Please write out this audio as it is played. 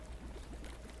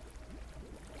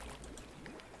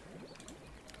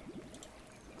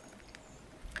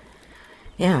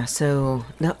Yeah, so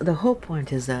the whole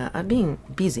point is that I've been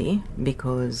busy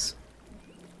because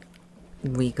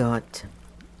we got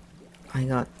I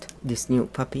got this new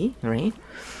puppy, right?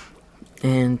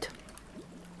 And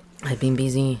I've been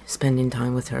busy spending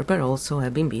time with her, but also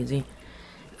I've been busy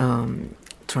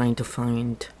trying to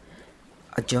find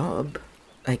a job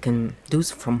I can do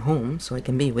from home so I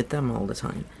can be with them all the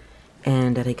time,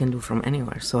 and that I can do from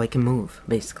anywhere so I can move,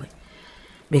 basically.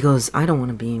 Because I don't want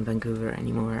to be in Vancouver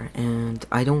anymore, and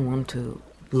I don't want to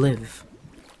live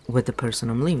with the person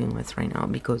I'm living with right now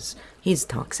because he's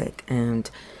toxic,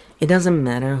 and it doesn't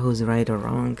matter who's right or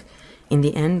wrong. In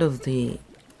the end of the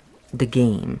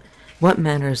game, what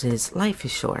matters is life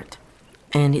is short,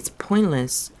 and it's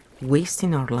pointless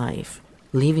wasting our life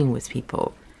living with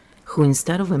people who,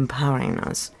 instead of empowering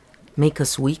us, make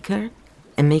us weaker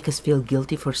and make us feel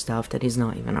guilty for stuff that is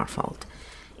not even our fault.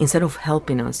 Instead of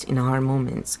helping us in hard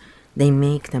moments, they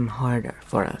make them harder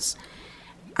for us.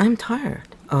 I'm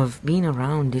tired of being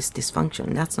around this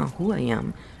dysfunction. That's not who I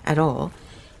am at all.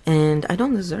 And I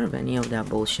don't deserve any of that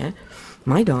bullshit.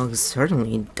 My dogs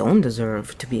certainly don't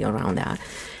deserve to be around that.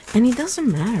 And it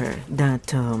doesn't matter that,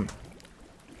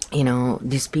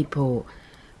 these people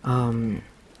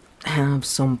have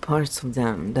some parts of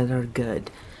them that are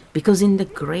good. Because in the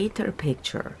greater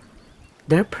picture,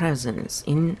 their presence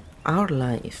in our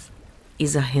life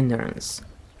is a hindrance,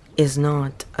 is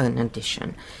not an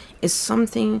addition. It's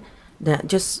something that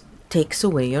just takes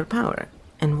away your power.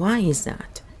 And why is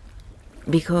that?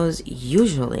 Because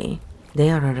usually they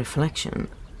are a reflection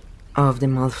of the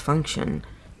malfunction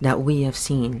that we have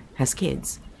seen as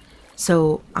kids.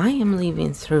 So I am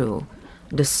living through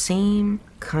the same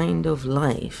kind of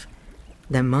life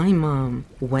that my mom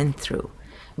went through.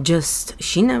 Just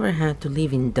she never had to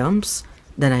live in dumps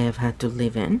that I have had to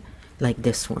live in, like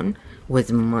this one,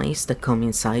 with mice that come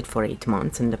inside for 8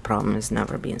 months and the problem has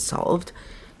never been solved,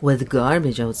 with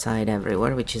garbage outside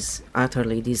everywhere, which is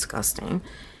utterly disgusting.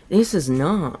 This is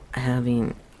not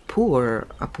having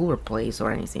a poor place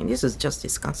or anything. This is just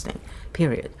disgusting,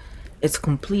 period. It's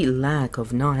complete lack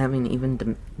of not having even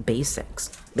the basics,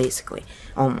 basically,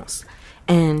 almost.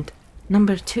 And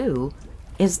number two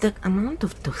is the amount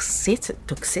of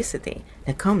toxicity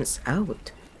that comes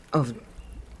out of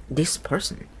this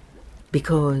person.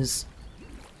 Because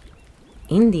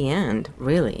in the end,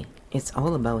 really, it's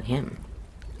all about him.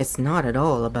 It's not at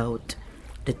all about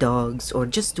the dogs or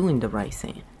just doing the right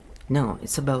thing. No,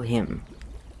 it's about him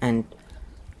and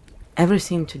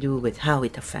everything to do with how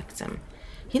it affects him.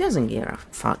 He doesn't give a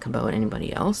fuck about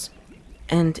anybody else.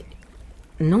 And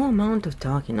no amount of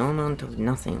talking, no amount of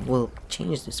nothing will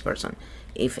change this person.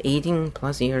 If 18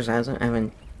 plus years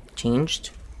haven't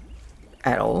changed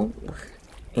at all,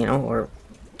 or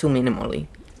too minimally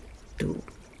to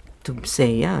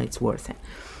say, yeah, it's worth it.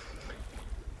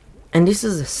 And this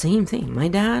is the same thing. My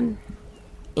dad,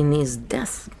 in his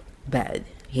deathbed,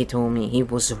 he told me he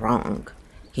was wrong.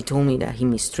 He told me that he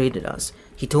mistreated us.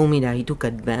 He told me that he took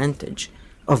advantage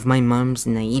of my mom's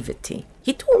naivety.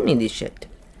 He told me this shit.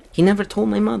 He never told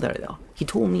my mother, though. He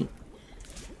told me.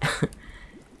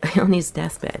 On his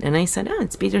deathbed. And I said,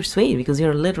 it's bittersweet because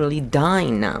you're literally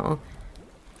dying now.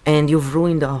 And you've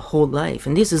ruined our whole life.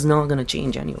 And this is not going to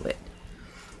change any of it.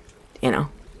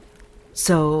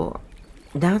 So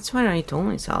that's where I told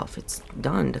myself, it's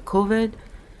done. The COVID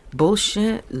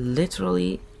bullshit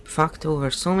literally fucked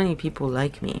over so many people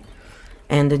like me.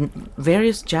 And the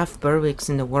various Jeff Berwicks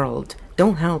in the world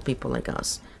don't help people like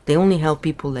us. They only help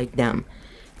people like them.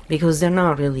 Because they're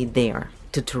not really there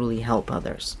to truly help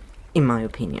others, in my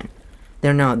opinion.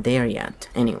 They're not there yet,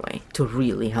 anyway, to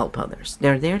really help others.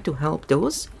 They're there to help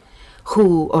those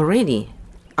who already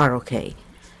are okay.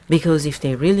 Because if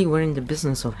they really were in the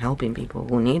business of helping people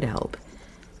who need help,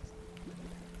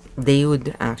 they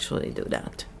would actually do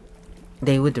that.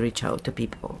 They would reach out to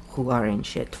people who are in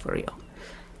shit for real.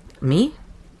 Me?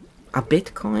 A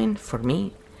Bitcoin, for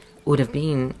me, would have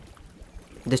been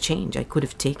the change. I could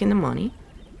have taken the money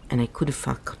and I could have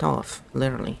fucked off,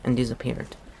 literally, and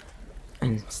disappeared.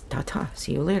 And ta-ta,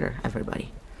 see you later,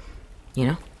 everybody.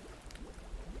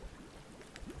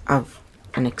 Of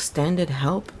an extended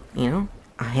help, a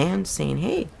hand saying,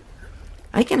 hey,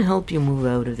 I can help you move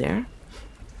out of there.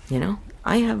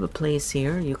 I have a place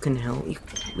here, you can help,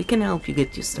 we can help you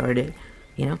get you started,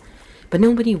 But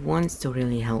nobody wants to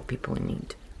really help people in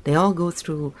need. They all go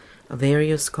through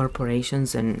various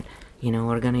corporations and,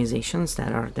 organizations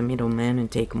that are the middlemen and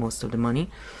take most of the money.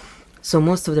 So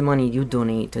most of the money you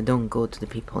donate don't go to the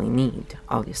people in need,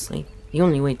 obviously. The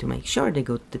only way to make sure they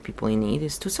go to the people in need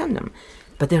is to send them.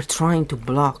 But they're trying to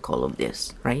block all of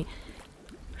this, right?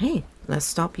 Hey, let's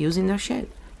stop using their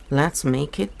shit. Let's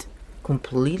make it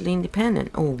completely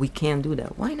independent. Oh, we can't do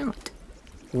that. Why not?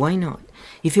 Why not?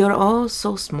 If you're all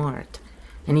so smart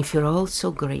and if you're all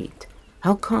so great,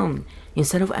 how come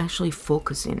instead of actually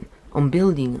focusing on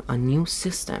building a new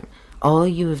system, all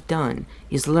you have done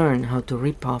is learn how to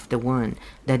rip off the one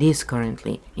that is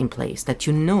currently in place, that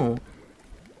you know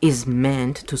is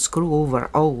meant to screw over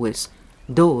always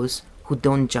those who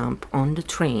don't jump on the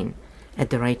train at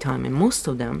the right time. And most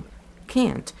of them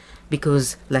can't,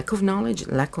 because lack of knowledge,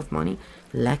 lack of money,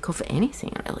 lack of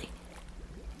anything really.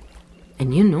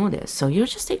 And you know this, so you're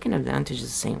just taking advantage the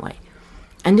same way.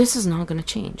 And this is not going to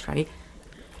change, right?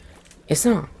 It's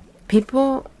not.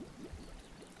 People,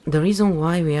 the reason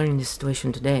why we are in this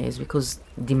situation today is because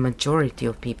the majority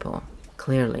of people,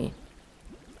 clearly,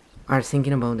 are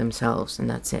thinking about themselves, and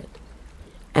that's it.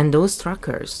 And those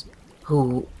truckers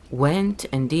who went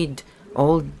and did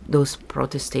all those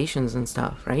protestations and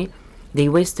stuff, right? They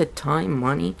wasted time,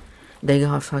 money. They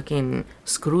got fucking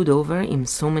screwed over in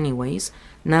so many ways.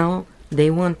 Now they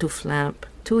want to flap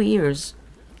 2 years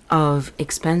of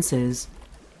expenses,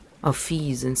 of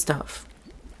fees and stuff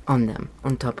on them,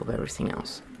 on top of everything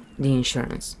else. The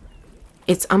insurance.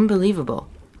 It's unbelievable.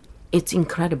 It's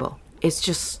incredible. It's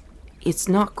just, it's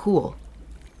not cool.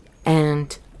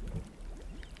 And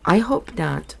I hope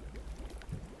that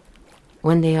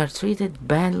when they are treated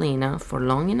badly enough for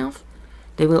long enough,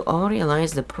 they will all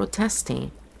realize that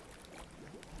protesting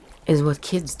is what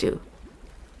kids do.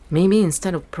 Maybe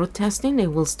instead of protesting, they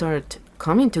will start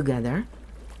coming together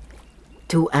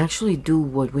to actually do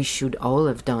what we should all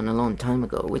have done a long time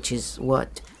ago, which is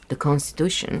what the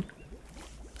Constitution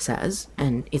says,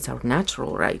 and it's our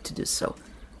natural right to do so.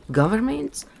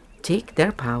 Governments take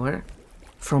their power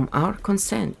from our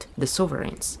consent, the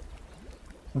sovereigns.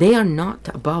 They are not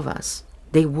above us.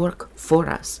 They work for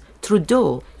us.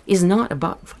 Trudeau is not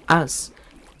above us.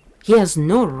 He has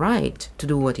no right to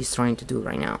do what he's trying to do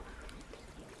right now.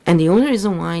 And the only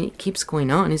reason why it keeps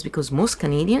going on is because most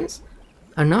Canadians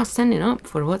are not standing up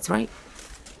for what's right.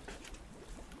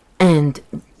 And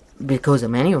because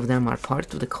many of them are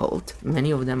part of the cult,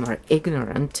 many of them are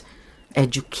ignorant,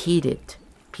 educated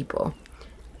people.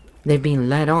 They've been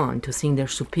led on to think they're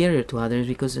superior to others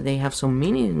because they have some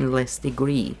meaningless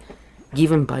degree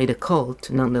given by the cult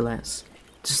nonetheless.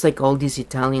 Just like all these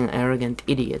Italian arrogant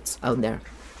idiots out there.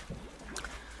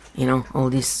 You know, all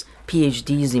these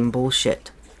PhDs in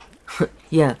bullshit.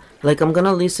 Yeah, like I'm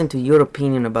gonna listen to your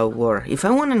opinion about war. If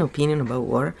I want an opinion about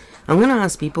war, I'm gonna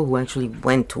ask people who actually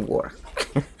went to war.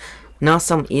 Not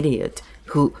some idiot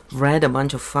who read a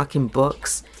bunch of fucking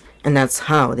books and that's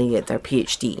how they get their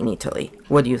PhD in Italy.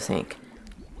 What do you think?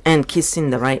 And kissing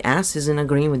the right ass isn't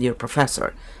agreeing with your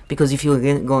professor. Because if you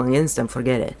go against them,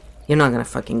 forget it. You're not gonna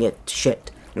fucking get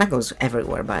shit. And that goes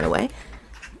everywhere, by the way.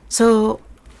 So,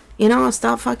 you know,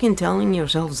 stop fucking telling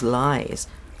yourselves lies.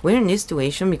 We're in this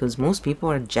situation because most people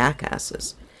are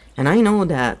jackasses. And I know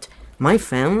that my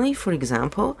family, for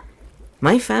example,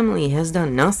 my family has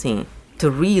done nothing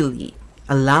to really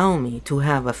allow me to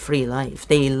have a free life.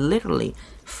 They literally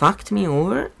fucked me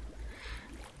over.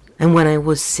 And when I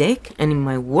was sick and in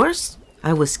my worst,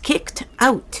 I was kicked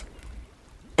out.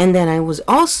 And then I was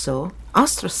also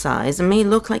ostracized and made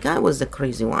look like I was the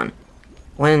crazy one.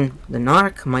 When the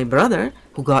narc, my brother,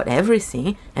 who got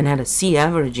everything and had a C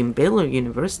average in Baylor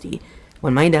University,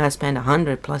 when my dad spent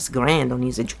 $100+ grand on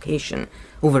his education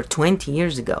over 20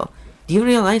 years ago, do you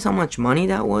realize how much money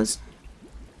that was?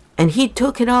 And he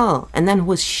took it all and then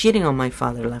was shitting on my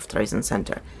father left, right, and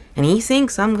center. And he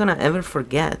thinks I'm gonna ever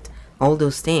forget all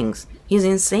those things. He's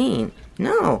insane.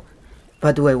 No.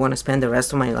 But do I want to spend the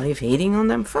rest of my life hating on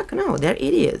them? Fuck no, they're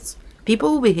idiots. People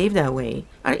who behave that way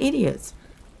are idiots.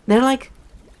 They're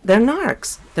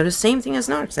narcs. They're the same thing as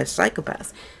narcs. They're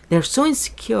psychopaths. They're so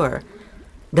insecure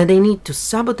that they need to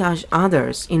sabotage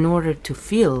others in order to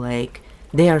feel like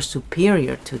they are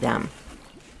superior to them.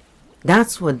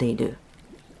 That's what they do.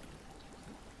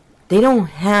 They don't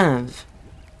have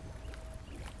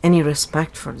any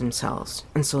respect for themselves,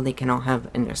 and so they cannot have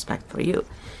any respect for you.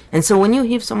 And so when you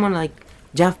hear someone like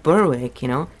Jeff Berwick, you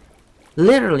know,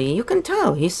 literally you can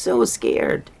tell he's so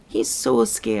scared. He's so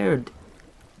scared.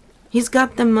 He's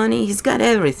got the money, he's got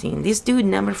everything. This dude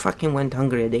never fucking went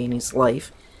hungry a day in his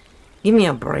life. Give me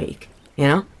a break, you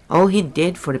know? All he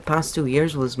did for the past 2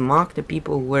 years was mock the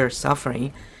people who were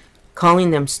suffering,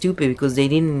 calling them stupid because they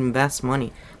didn't invest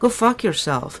money. Go fuck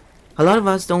yourself. A lot of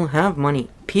us don't have money,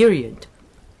 period.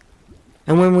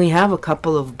 And when we have a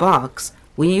couple of bucks,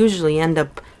 we usually end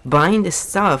up buying the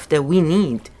stuff that we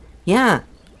need. Yeah,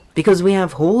 because we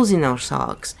have holes in our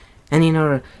socks and in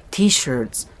our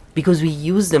t-shirts because we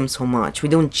use them so much. We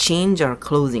don't change our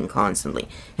clothing constantly.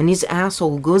 And this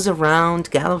asshole goes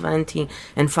around gallivanting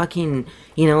and fucking,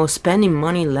 spending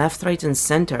money left, right, and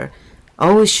center,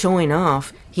 always showing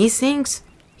off. He thinks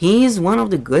he's one of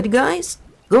the good guys?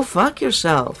 Go fuck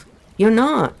yourself. You're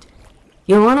not.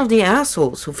 You're one of the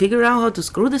assholes who figure out how to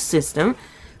screw the system,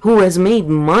 who has made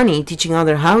money teaching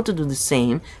others how to do the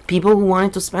same, people who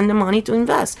wanted to spend the money to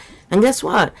invest. And guess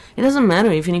what? It doesn't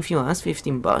matter even if you ask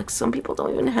 $15. Some people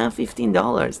don't even have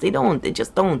 $15. They don't. They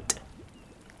just don't.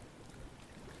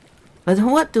 But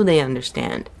what do they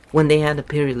understand when they had a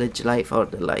privileged life or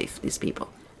the life, these people?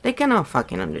 They cannot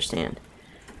fucking understand.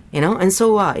 And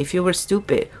so what? If you were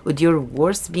stupid, would your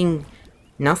worth being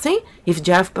nothing? If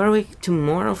Jeff Berwick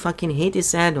tomorrow fucking hit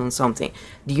his head on something,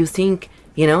 do you think,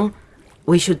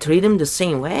 we should treat him the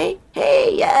same way?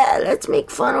 Hey, yeah, let's make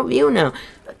fun of you now.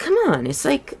 Come on, it's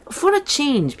like, for a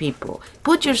change, people.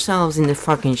 Put yourselves in the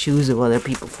fucking shoes of other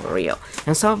people for real.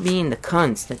 And stop being the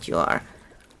cunts that you are.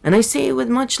 And I say it with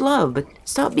much love, but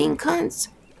stop being cunts.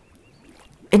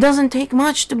 It doesn't take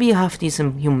much to be a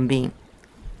half-decent human being.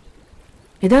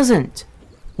 It doesn't.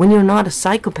 When you're not a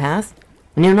psychopath,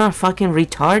 when you're not fucking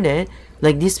retarded,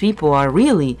 like these people are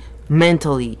really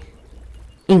mentally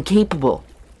incapable.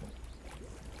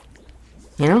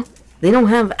 They don't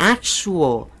have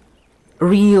actual,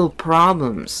 real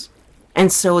problems.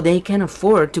 And so they can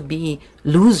afford to be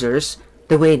losers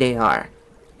the way they are.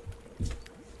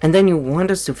 And then you want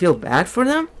us to feel bad for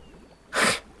them?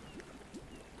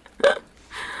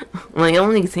 My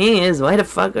only thing is, why the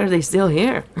fuck are they still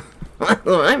here? That's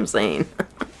what I'm saying.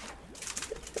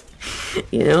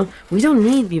 We don't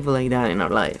need people like that in our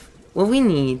life. What we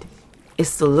need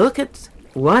is to look at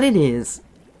what it is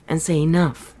and say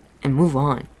enough and move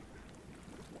on.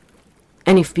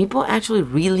 And if people actually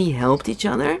really helped each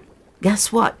other,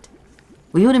 guess what?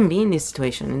 We wouldn't be in this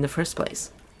situation in the first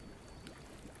place.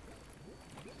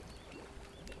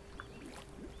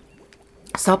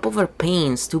 Stop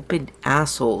overpaying stupid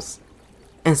assholes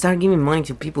and start giving money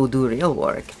to people who do real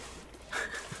work.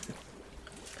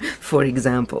 For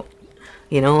example,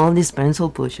 all these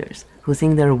pencil pushers who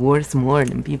think they're worth more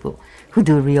than people who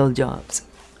do real jobs.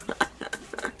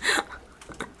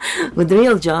 With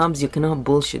real jobs, you cannot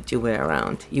bullshit your way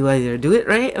around. You either do it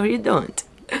right or you don't.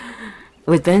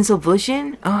 With pencil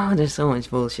pushing, there's so much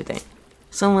bullshitting.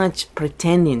 So much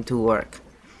pretending to work.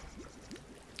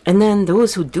 And then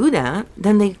those who do that,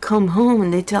 then they come home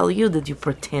and they tell you that you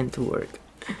pretend to work.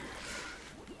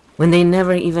 When they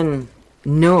never even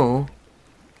know.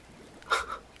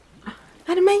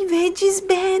 Are my veggies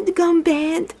gone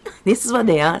bad? This is what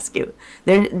they ask you.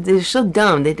 They're so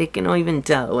dumb that they cannot even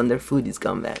tell when their food is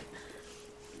gone bad.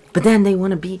 But then they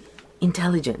want to be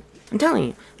intelligent. I'm telling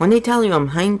you, when they tell you I'm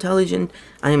high intelligent,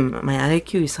 my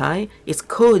IQ is high, it's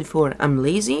code for I'm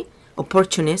lazy,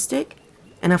 opportunistic,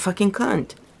 and a fucking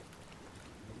cunt.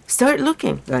 Start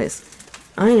looking, guys.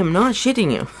 I am not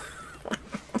shitting you.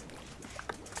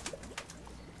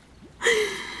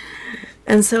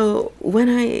 And so when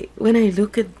I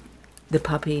look at the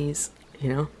puppies,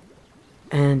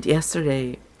 and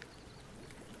yesterday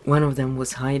one of them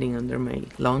was hiding under my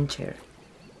lawn chair,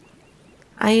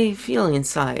 I feel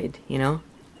inside,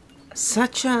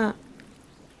 such a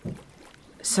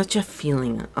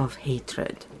feeling of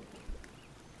hatred.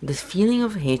 The feeling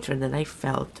of hatred that I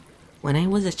felt when I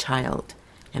was a child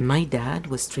and my dad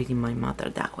was treating my mother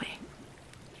that way.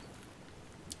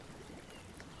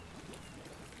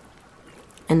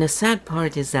 And the sad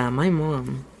part is that my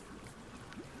mom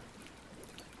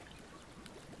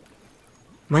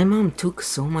took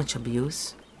so much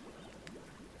abuse,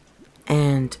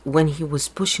 and when he was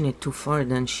pushing it too far,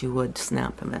 then she would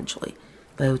snap eventually,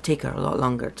 but it would take her a lot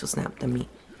longer to snap than me.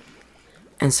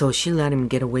 And so she let him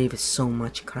get away with so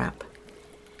much crap,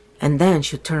 and then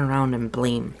she'd turn around and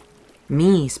blame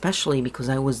me, especially because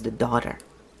I was the daughter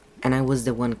and I was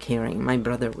the one caring. My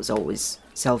brother was always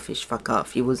selfish, fuck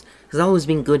off. Has always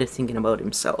been good at thinking about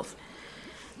himself.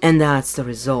 And that's the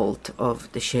result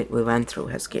of the shit we went through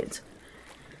as kids.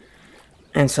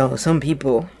 And so some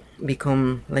people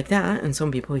become like that, and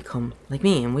some people become like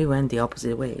me, and we went the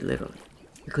opposite way, literally.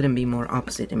 We couldn't be more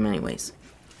opposite in many ways.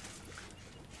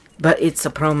 But it's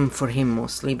a problem for him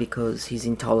mostly because he's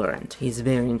intolerant. He's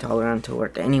very intolerant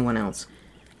toward anyone else.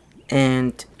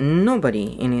 And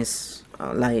nobody in his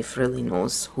life really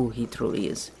knows who he truly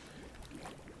is.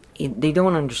 They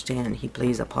don't understand he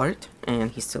plays a part, and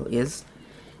he still is.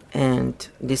 And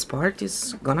this part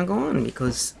is gonna go on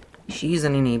because she's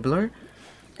an enabler,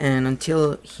 and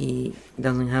until he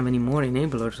doesn't have any more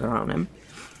enablers around him,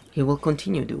 he will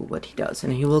continue to do what he does,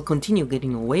 and he will continue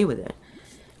getting away with it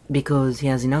because he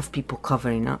has enough people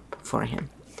covering up for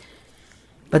him.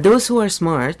 But those who are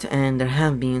smart, and there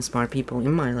have been smart people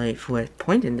in my life who have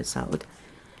pointed this out,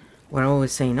 were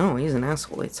always saying, "No, he's an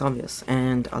asshole. It's obvious."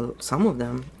 And some of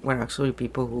them were actually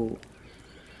people who,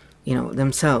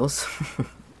 themselves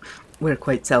were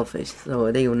quite selfish,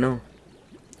 so they would know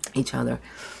each other.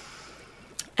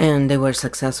 And they were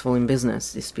successful in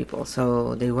business, these people.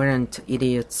 So they weren't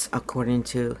idiots according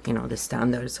to, the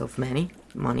standards of many.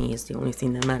 Money is the only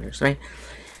thing that matters, right?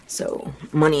 So,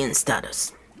 money and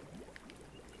status.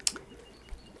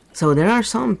 So there are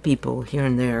some people here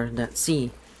and there that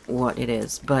see what it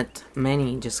is, but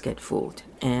many just get fooled.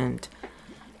 And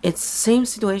it's the same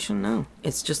situation now.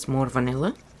 It's just more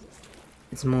vanilla.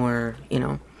 It's more,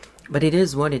 but it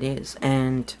is what it is.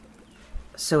 And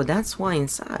so that's why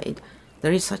inside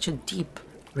there is such a deep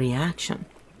reaction.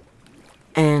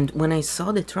 And when I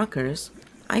saw the truckers,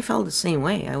 I felt the same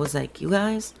way. I was like, you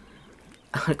guys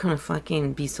are gonna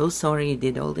fucking be so sorry you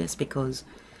did all this, because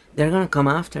they're gonna come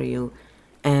after you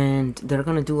and they're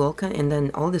gonna do and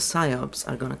then all the psyops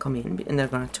are gonna come in and they're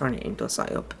gonna turn it into a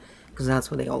psyop, because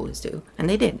that's what they always do. And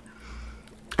they did.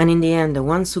 And in the end, the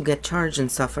ones who get charged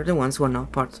and stuff are the ones who are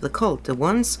not part of the cult. The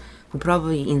ones who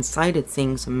probably incited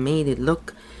things and made it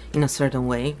look in a certain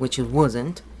way, which it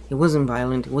wasn't. It wasn't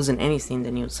violent. It wasn't anything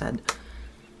the news said.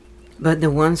 But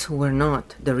the ones who were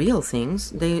not the real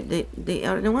things, they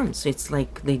are the ones. It's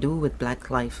like they do with Black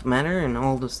Lives Matter and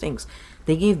all those things.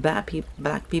 They give black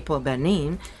people a bad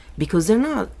name because they're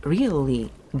not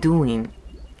really doing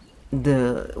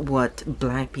what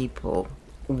black people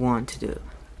want to do.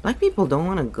 Black people don't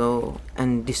want to go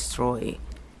and destroy,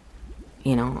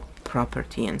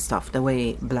 property and stuff the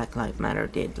way Black Lives Matter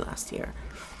did last year.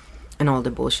 And all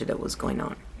the bullshit that was going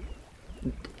on.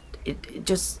 It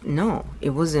just, no.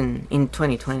 It was in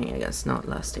 2020, I guess, not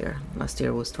last year. Last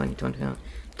year was 2021.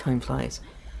 Time flies.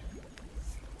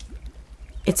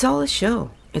 It's all a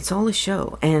show. It's all a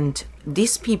show. And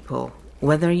these people,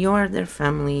 whether you are their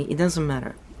family, it doesn't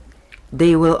matter.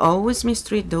 They will always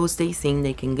mistreat those they think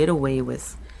they can get away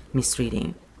with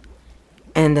mistreating.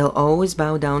 And they'll always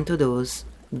bow down to those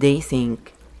they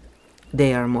think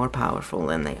they are more powerful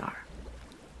than they are.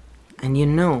 And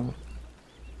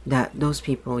that those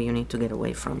people you need to get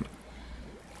away from.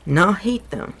 Not hate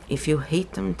them. If you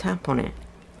hate them, tap on it.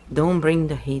 Don't bring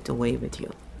the hate away with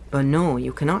you. But no,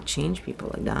 you cannot change people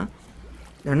like that.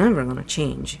 They're never gonna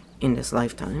change in this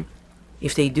lifetime.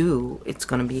 If they do, it's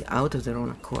gonna be out of their own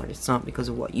accord. It's not because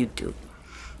of what you do.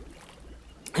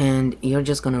 And you're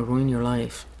just gonna ruin your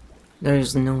life. There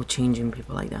is no changing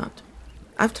people like that.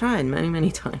 I've tried many,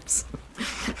 many times.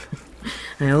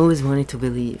 I always wanted to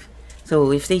believe.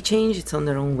 So if they change, it's on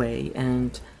their own way.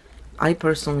 And I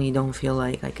personally don't feel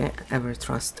like I can ever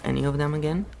trust any of them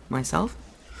again, myself.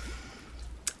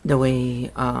 The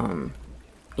way,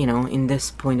 in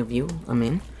this point of view I'm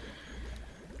in.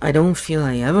 I don't feel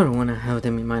I ever want to have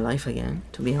them in my life again,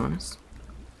 to be honest.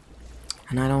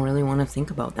 And I don't really want to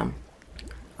think about them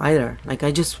either. Like,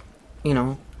 I just,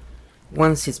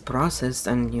 once it's processed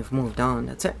and you've moved on,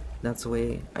 that's it. That's the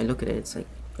way I look at it. It's like,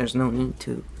 there's no need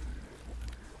to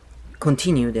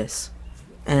continue this.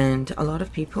 And a lot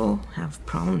of people have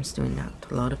problems doing that.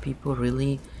 A lot of people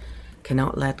really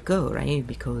cannot let go, right?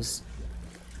 Because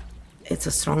it's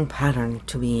a strong pattern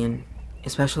to be in,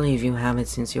 especially if you have it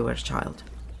since you were a child.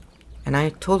 And I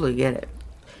totally get it.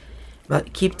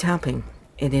 But keep tapping.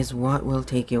 It is what will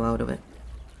take you out of it.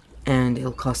 And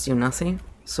it'll cost you nothing.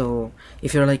 So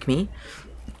if you're like me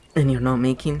and you're not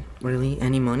making really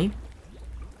any money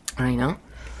right now,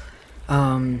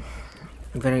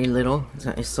 very little.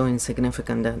 It's so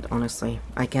insignificant that honestly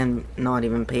I can not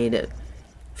even pay the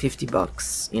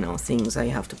 $50 things I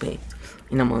have to pay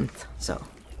in a month. So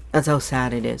that's how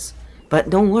sad it is. But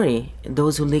don't worry,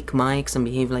 those who lick mics and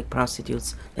behave like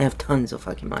prostitutes, they have tons of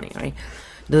fucking money, right?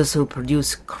 Those who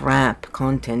produce crap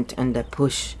content and that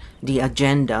push the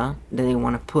agenda that they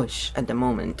want to push at the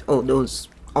moment, those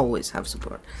always have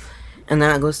support. And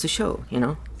that goes to show,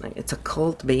 like, it's a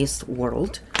cult-based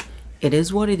world. It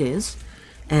is what it is.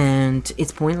 And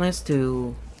it's pointless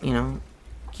to,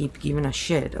 keep giving a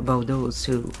shit about those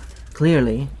who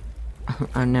clearly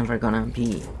are never gonna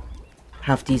be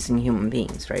half-decent human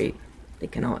beings, right? They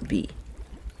cannot be.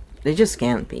 They just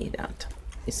can't be that,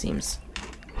 it seems.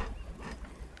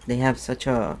 They have such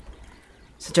a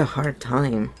hard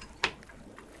time,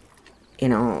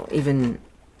 even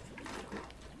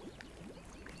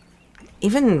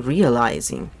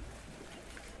realizing,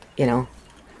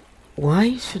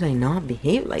 why should I not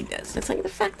behave like this? It's like the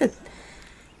fact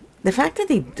that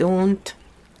they don't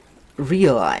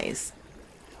realize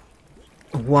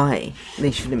why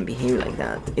they shouldn't behave like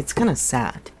that. It's kind of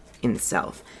sad in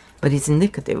itself, but it's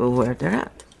indicative of where they're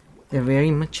at. They're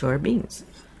very mature beings,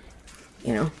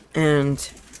 and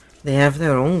they have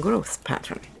their own growth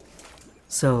pattern.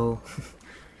 So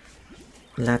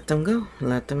let them go,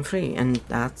 let them free, and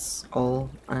that's all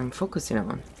I'm focusing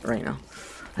on right now.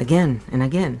 Again and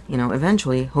again,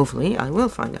 eventually, hopefully, I will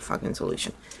find a fucking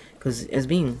solution, because it's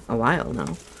been a while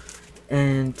now,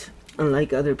 and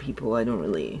unlike other people, I don't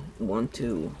really want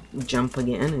to jump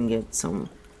again and get some,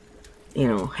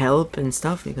 help and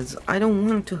stuff, because I don't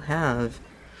want to have,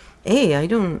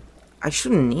 I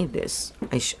shouldn't need this.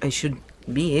 I should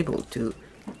be able to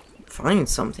find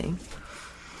something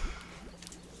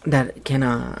that can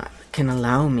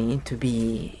allow me to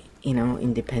be,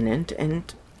 independent.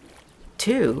 And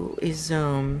two is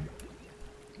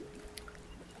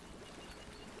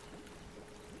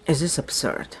this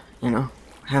absurd,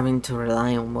 having to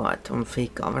rely on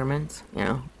fake governments,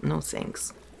 no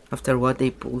thanks. After what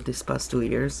they pulled this past 2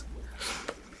 years,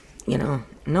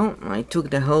 no, I took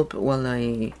the help while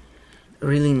I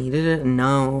really needed it, and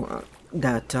now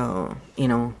that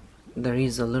there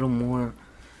is a little more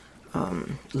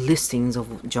listings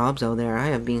of jobs out there, I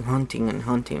have been hunting and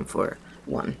hunting for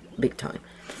one big time,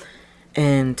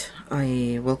 and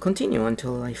I will continue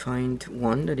until I find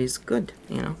one that is good,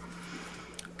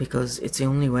 because it's the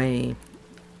only way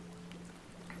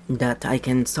that I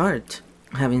can start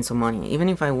having some money. Even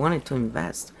if I wanted to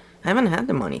invest, I haven't had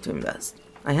the money to invest.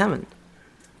 I haven't.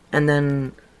 And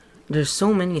then there's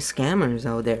so many scammers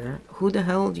out there. Who the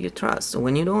hell do you trust? So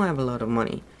when you don't have a lot of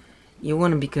money, you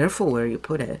want to be careful where you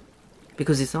put it,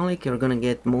 because it's not like you're gonna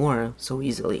get more so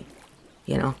easily.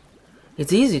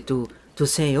 It's easy to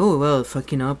say, oh well,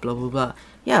 fucking up, blah blah blah.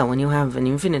 Yeah, when you have an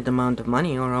infinite amount of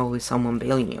money or always someone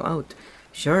bailing you out,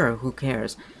 sure, who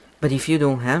cares? But if you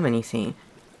don't have anything,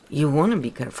 you want to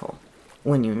be careful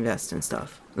when you invest in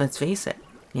stuff. Let's face it,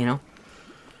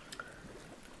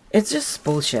 It's just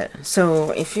bullshit.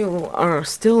 So if you are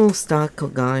still stuck,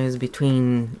 guys,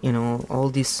 between, all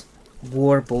this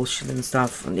war bullshit and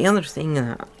stuff, and the other thing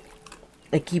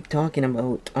I keep talking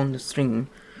about on the stream,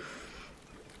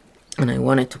 and I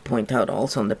wanted to point out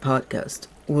also on the podcast,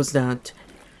 was that,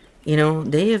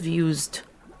 they have used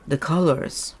the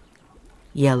colors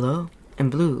yellow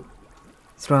and blue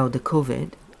throughout the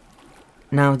COVID,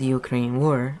 now the Ukraine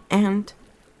war, and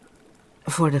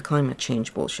for the climate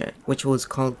change bullshit, which was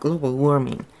called global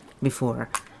warming before.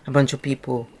 A bunch of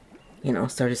people,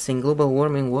 started saying global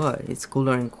warming, what? It's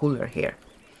cooler and cooler here.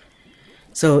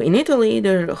 So in Italy,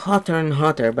 they're hotter and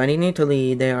hotter, but in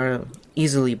Italy, they are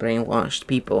easily brainwashed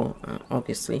people,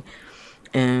 obviously.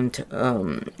 And,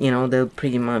 they'll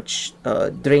pretty much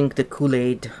drink the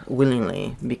Kool-Aid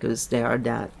willingly, because they are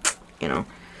that,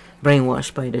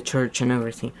 brainwashed by the church and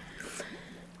everything.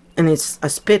 And it's a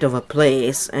spit of a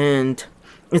place, and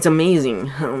it's amazing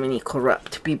how many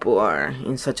corrupt people are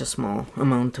in such a small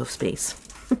amount of space.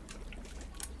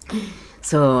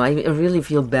 So I really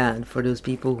feel bad for those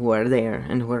people who are there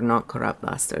and who are not corrupt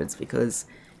bastards, because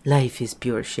life is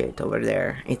pure shit over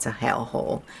there. It's a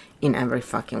hellhole in every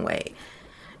fucking way.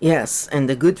 Yes, and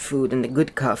the good food and the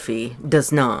good coffee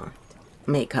does not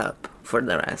make up for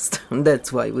the rest.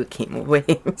 That's why we came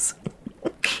away.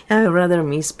 I'd rather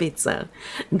miss pizza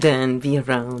than be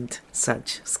around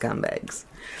such scumbags.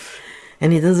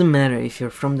 And it doesn't matter if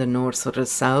you're from the north or the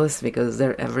south, because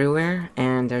they're everywhere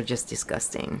and they're just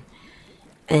disgusting.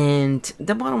 And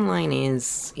the bottom line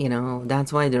is,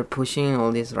 that's why they're pushing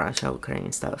all this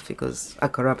Russia-Ukraine stuff, because a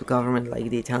corrupt government like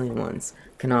the Italian ones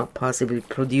cannot possibly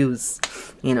produce,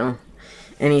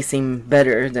 anything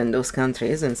better than those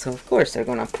countries. And so, of course, they're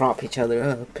gonna prop each other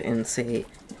up and say,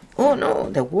 oh no,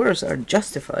 the wars are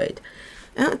justified.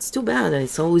 And it's too bad that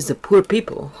it's always the poor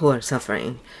people who are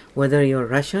suffering. Whether you're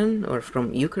Russian or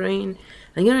from Ukraine,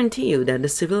 I guarantee you that the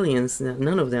civilians,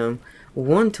 none of them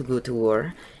want to go to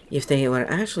war. If they were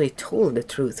actually told the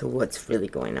truth of what's really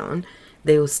going on,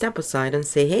 they will step aside and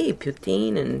say, hey,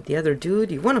 Putin and the other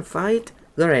dude, you want to fight?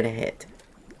 Go right ahead.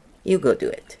 You go do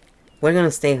it. We're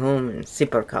gonna stay home and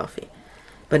sip our coffee.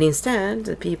 But instead,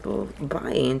 the people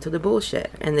buy into the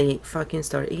bullshit and they fucking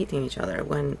start eating each other,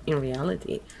 when in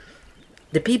reality,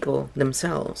 the people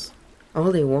themselves,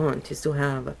 all they want is to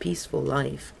have a peaceful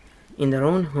life in their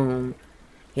own home,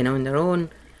 in their own,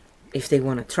 if they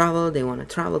want to travel, they want to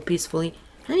travel peacefully.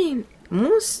 I mean,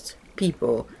 most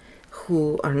people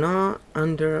who are not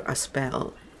under a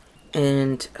spell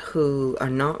and who are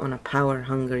not on a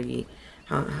power-hungry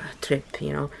trip,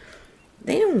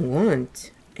 they don't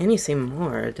want anything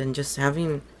more than just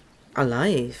having a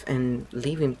life and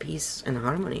live in peace and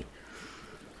harmony.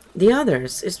 The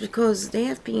others is because they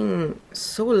have been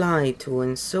so lied to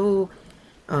and so,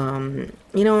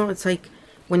 it's like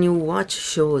when you watch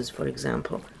shows, for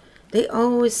example, They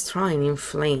always try and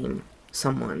inflame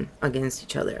someone against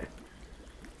each other.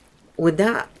 With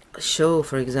that show,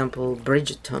 for example,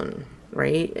 Bridgerton,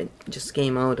 right? It just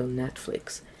came out on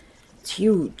Netflix. It's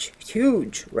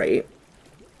huge, right?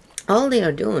 All they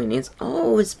are doing is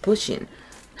always pushing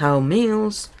how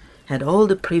males had all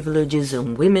the privileges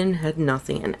and women had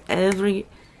nothing, and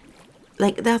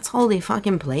that's all they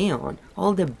fucking play on.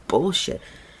 All the bullshit,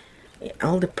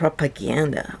 all the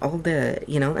propaganda, all the,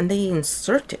 and they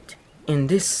insert it in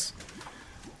this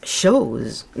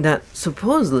shows that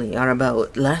supposedly are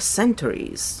about last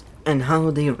centuries and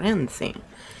how they ran things.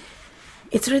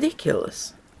 It's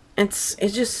ridiculous. It's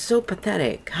just so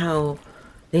pathetic how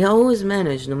they always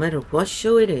manage, no matter what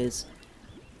show it is,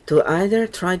 to either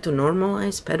try to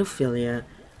normalize pedophilia,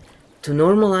 to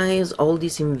normalize all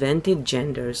these invented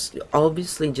genders,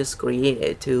 obviously just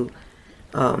created to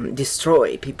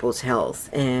destroy people's health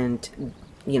and,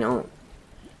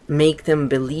 make them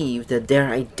believe that their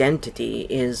identity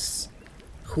is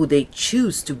who they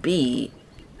choose to be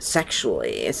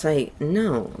sexually. It's like,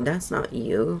 no, that's not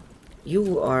you.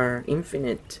 You are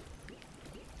infinite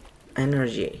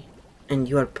energy and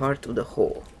you are part of the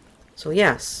whole. So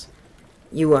yes,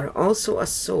 you are also a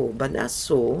soul, but that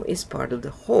soul is part of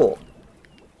the whole.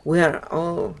 We are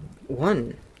all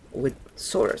one with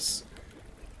Source.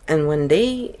 And when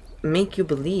they make you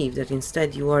believe that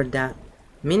instead you are that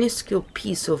minuscule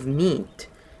piece of meat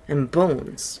and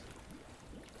bones,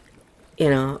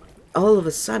 all of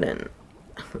a sudden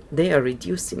they are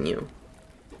reducing you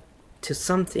to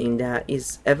something that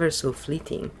is ever so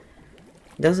fleeting,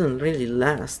 doesn't really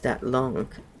last that long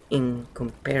in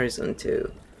comparison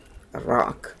to a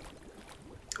rock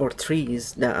or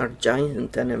trees that are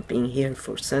giant and have been here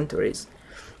for centuries.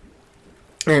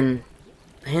 And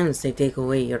hence they take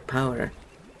away your power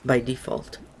by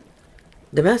default.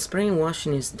 The best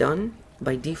brainwashing is done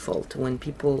by default when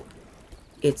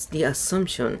it's the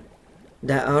assumption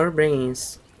that our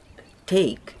brains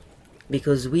take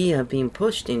because we have been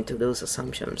pushed into those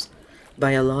assumptions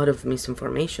by a lot of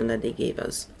misinformation that they gave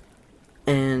us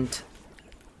and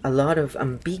a lot of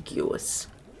ambiguous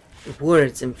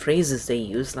words and phrases they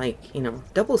use, like,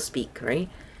 double speak, right?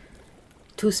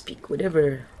 Two speak,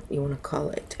 whatever you want to call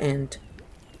it, and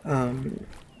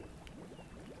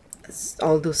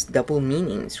all those double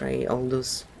meanings, right? All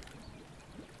those,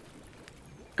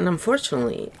 and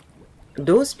unfortunately,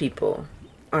 those people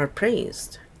are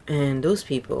praised and those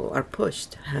people are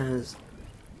pushed as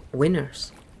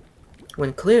winners,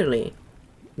 when clearly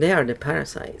they are the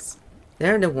parasites.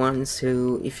 They're the ones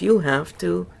who, if you have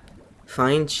to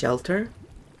find shelter,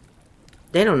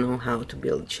 they don't know how to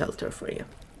build shelter for you.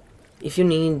 If you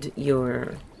need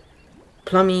your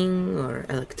plumbing or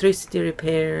electricity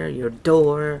repair, your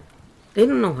door, they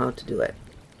don't know how to do it.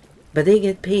 But they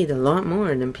get paid a lot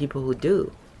more than people who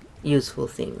do useful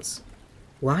things.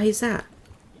 Why is that?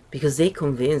 Because they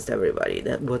convinced everybody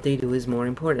that what they do is more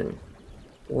important.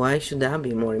 Why should that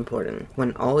be more important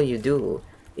when all you do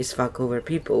is fuck over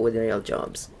people with real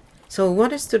jobs? So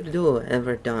what has Trudeau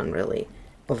ever done really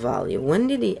of value? When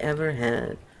did he ever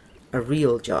had a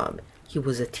real job? He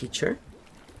was a teacher.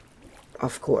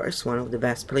 Of course, one of the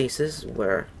best places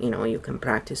where, you can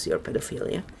practice your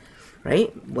pedophilia,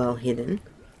 right? Well hidden.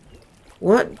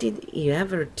 What did he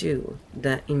ever do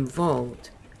that involved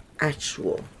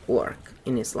actual work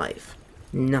in his life?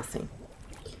 Nothing.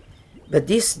 But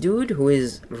this dude, who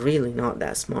is really not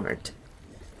that smart,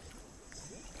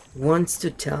 wants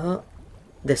to tell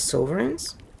the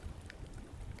sovereigns,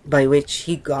 by which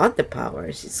he got the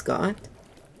powers he's got,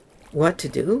 what to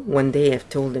do when they have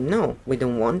told him, no, we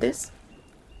don't want this,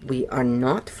 we are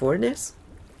not for this.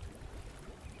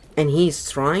 And he's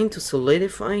trying to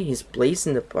solidify his place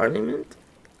in the parliament,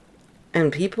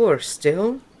 and people are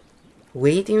still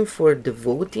waiting for the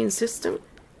voting system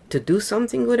to do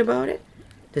something good about it.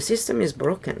 The system is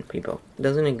broken, people. It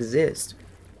doesn't exist.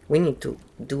 We need to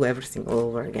do everything all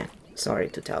over again. Sorry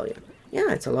to tell you.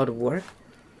 Yeah, it's a lot of work.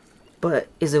 But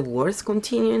is it worth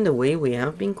continuing the way we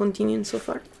have been continuing so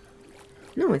far?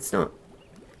 No, it's not.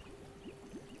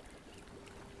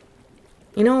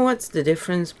 You know what's the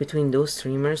difference between those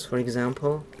streamers, for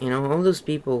example? All those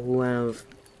people who have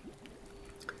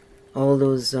all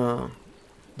those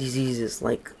diseases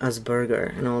like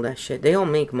Asperger and all that shit, they all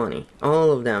make money.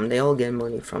 All of them, they all get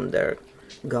money from their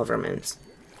governments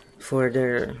for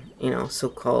their,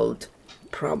 so-called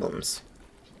problems.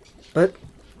 But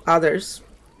others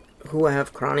who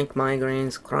have chronic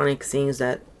migraines, chronic things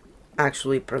that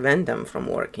actually prevent them from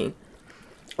working,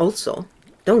 also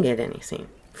don't get anything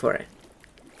for it.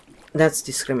 That's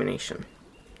discrimination.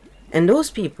 And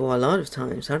those people, a lot of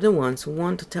times, are the ones who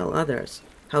want to tell others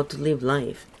how to live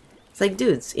life It's like,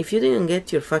 dudes, if you didn't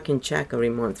get your fucking check every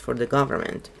month for the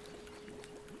government,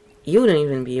 you wouldn't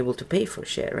even be able to pay for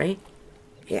shit, right?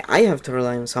 Yeah, I have to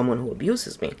rely on someone who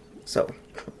abuses me. So,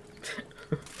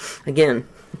 again,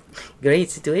 great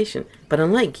situation. But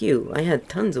unlike you, I had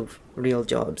tons of real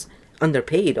jobs,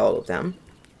 underpaid all of them.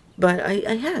 But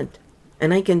I had.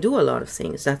 And I can do a lot of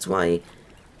things. That's why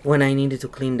when I needed to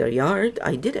clean their yard,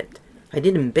 I did it. I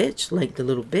didn't bitch like the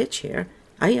little bitch here.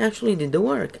 I actually did the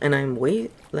work. And I'm way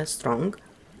less strong.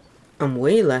 I'm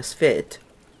way less fit.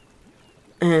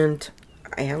 And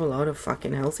I have a lot of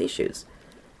fucking health issues.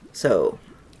 So,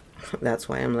 that's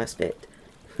why I'm less fit.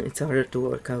 It's harder to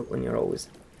work out when you're always,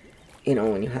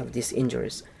 when you have these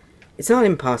injuries. It's not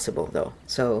impossible though.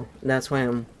 So, that's why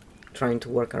I'm trying to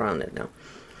work around it now.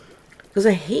 Because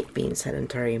I hate being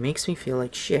sedentary. It makes me feel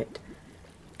like shit.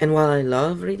 And while I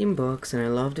love reading books and I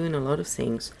love doing a lot of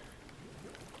things,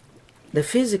 the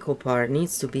physical part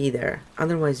needs to be there.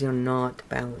 Otherwise, you're not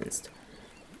balanced.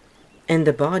 And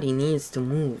the body needs to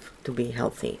move to be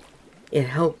healthy. It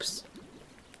helps.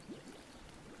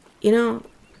 A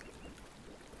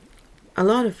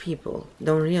lot of people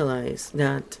don't realize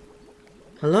that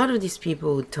a lot of these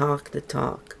people who talk the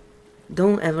talk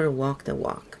don't ever walk the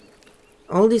walk.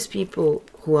 All these people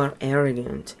who are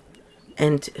arrogant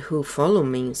and who follow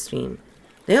mainstream,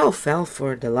 they all fell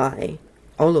for the lie.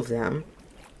 All of them.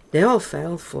 They all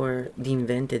fell for the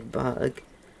invented bug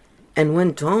and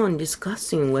went on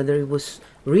discussing whether it was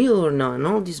real or not, and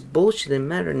all this bullshit that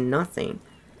mattered nothing.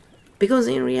 Because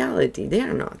in reality, they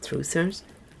are not truthers.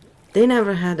 They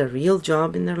never had a real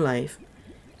job in their life.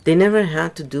 They never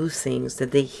had to do things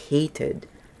that they hated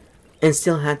and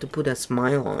still had to put a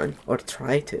smile on, or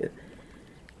try to.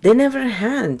 They never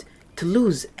had to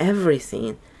lose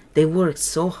everything they worked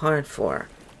so hard for,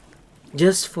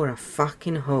 just for a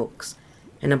fucking hoax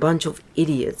and a bunch of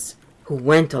idiots who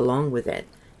went along with it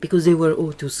because they were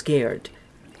all too scared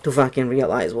to fucking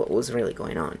realize what was really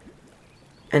going on.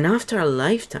 And after a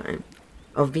lifetime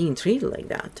of being treated like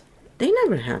that, they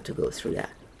never had to go through that.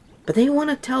 But they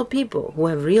want to tell people who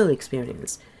have real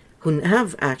experience, who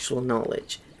have actual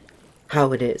knowledge,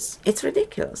 how it is. It's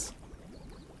ridiculous.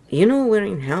 We're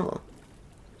in hell.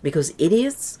 Because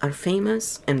idiots are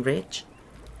famous and rich,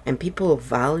 and people of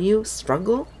value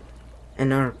struggle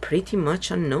and are pretty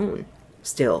much unknown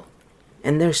still.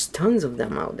 And there's tons of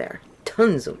them out there.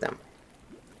 Tons of them.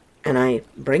 And I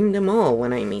bring them all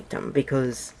when I meet them,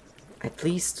 because at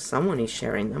least someone is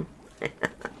sharing them.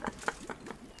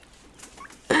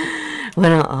 We're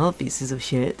not all pieces of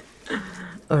shit.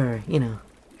 Or,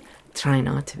 try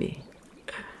not to be.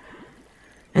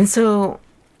 And so,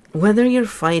 whether you're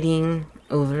fighting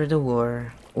over the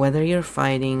war, whether you're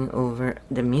fighting over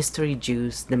the mystery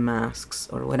Jews, the masks,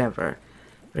 or whatever,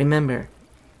 remember,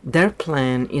 their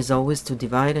plan is always to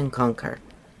divide and conquer.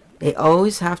 They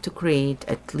always have to create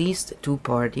at least two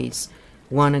parties,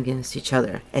 one against each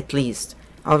other, at least.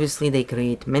 Obviously, they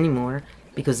create many more,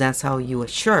 because that's how you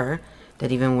assure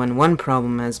that even when one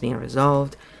problem has been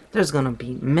resolved, there's gonna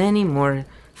be many more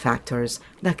factors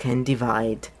that can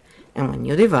divide. And when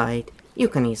you divide, you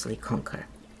can easily conquer.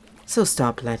 So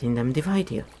stop letting them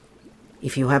divide you.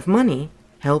 If you have money,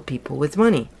 help people with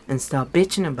money and stop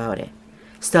bitching about it.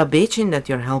 Stop bitching that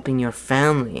you're helping your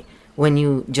family when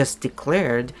you just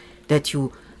declared that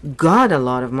you got a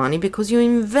lot of money because you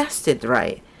invested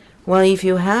right. Well, if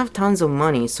you have tons of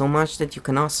money, so much that you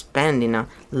cannot spend in a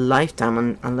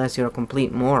lifetime unless you're a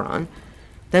complete moron,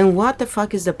 then what the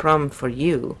fuck is the problem for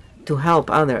you to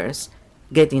help others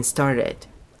getting started?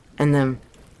 And then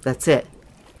that's it.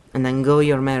 And then go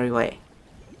your merry way.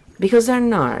 Because they're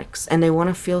narcs and they want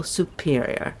to feel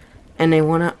superior and they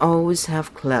want to always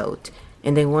have clout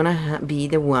and they want to be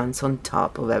the ones on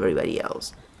top of everybody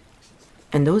else.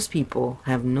 And those people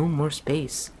have no more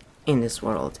space in this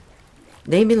world.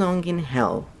 They belong in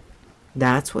hell.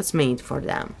 That's what's made for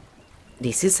them.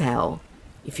 This is hell.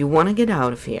 If you want to get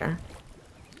out of here,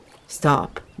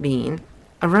 stop being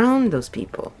around those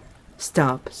people.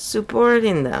 Stop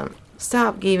supporting them.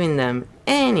 Stop giving them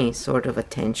any sort of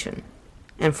attention.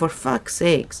 And for fuck's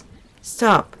sakes,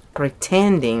 stop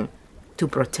pretending to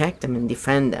protect them and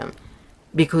defend them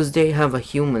because they have a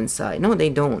human side. No, they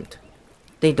don't.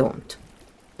 They don't.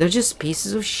 They're just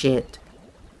pieces of shit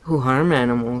who harm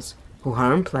animals, who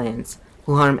harm plants,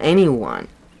 who harm anyone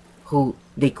who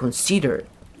they consider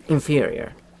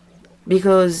inferior.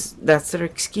 Because that's their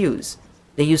excuse.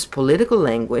 They use political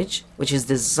language, which is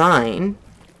designed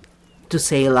to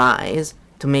say lies,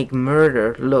 to make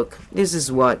murder look. This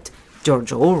is what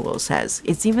George Orwell says.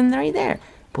 It's even right there.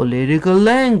 Political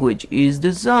language is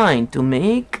designed to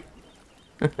make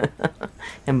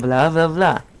and blah blah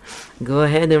blah. Go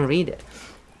ahead and read it.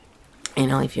 You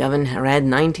know, if you haven't read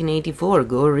 1984,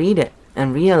 go read it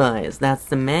and realize that's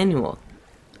the manual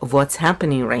of what's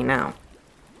happening right now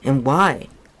and why.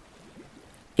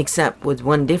 Except with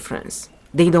one difference.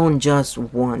 They don't just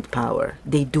want power.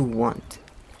 They do want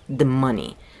the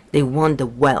money. They want the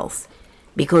wealth.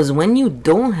 Because when you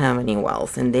don't have any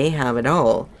wealth and they have it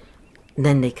all,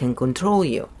 then they can control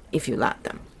you if you let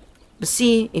them. But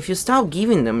see, if you stop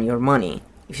giving them your money,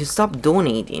 if you stop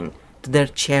donating to their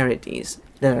charities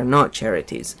that are not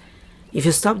charities, if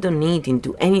you stop donating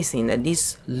to anything that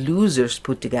these losers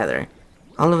put together,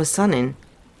 all of a sudden,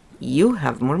 you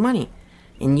have more money.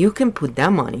 And you can put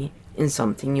that money in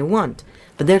something you want.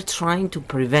 But they're trying to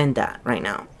prevent that right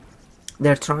now.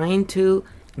 They're trying to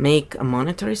make a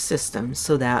monetary system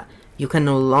so that you can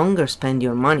no longer spend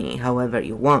your money however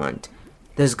you want.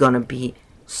 There's gonna be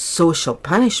social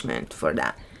punishment for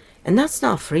that. And that's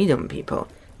not freedom, people.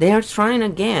 They are trying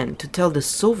again to tell the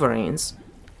sovereigns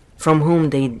from whom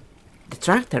they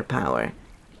detract their power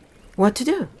what to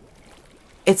do.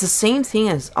 It's the same thing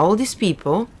as all these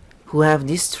people who have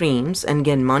these streams and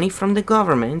get money from the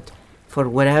government for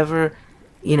whatever,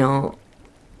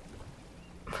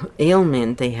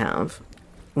 ailment they have,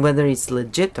 whether it's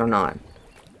legit or not.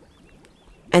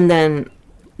 And then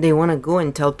they want to go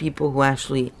and tell people who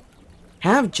actually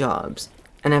have jobs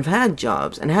and have had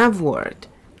jobs and have worked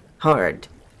hard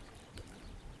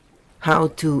how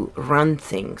to run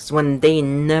things when they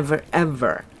never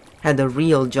ever had a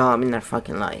real job in their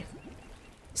fucking life.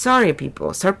 Sorry,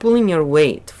 people, start pulling your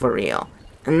weight for real,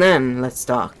 and then let's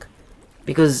talk.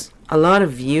 Because a lot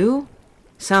of you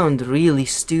sound really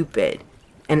stupid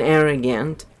and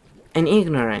arrogant and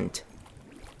ignorant.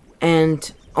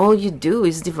 And all you do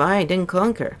is divide and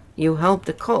conquer. You help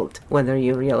the cult, whether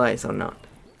you realize or not.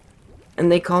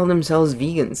 And they call themselves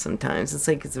vegans sometimes.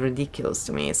 It's ridiculous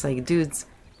to me. It's like, dudes,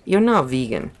 you're not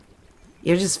vegan.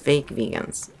 You're just fake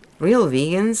vegans. Real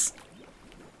vegans,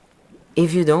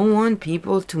 if you don't want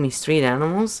people to mistreat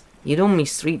animals, you don't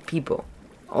mistreat people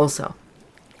also.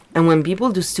 And when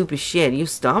people do stupid shit, you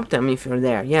stop them if you're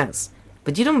there, yes.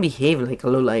 But you don't behave like a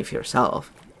lowlife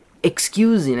yourself,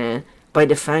 excusing it by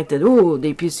the fact that, oh,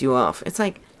 they piss you off. It's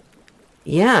like,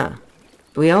 yeah,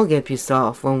 we all get pissed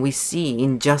off when we see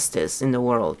injustice in the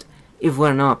world if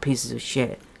we're not pieces of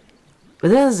shit. But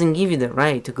that doesn't give you the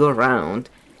right to go around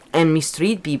and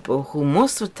mistreat people who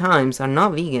most of the times are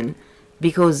not vegan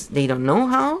because they don't know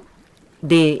how,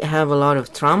 they have a lot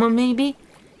of trauma maybe,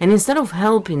 and instead of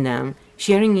helping them,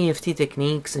 sharing EFT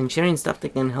techniques and sharing stuff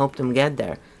that can help them get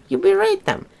there, you berate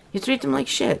them, you treat them like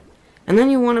shit, and then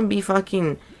you want to be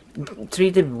fucking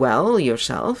treated well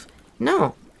yourself?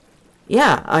 No.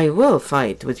 Yeah, I will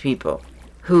fight with people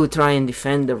who try and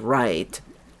defend the right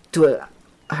to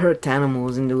hurt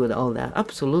animals and do all that,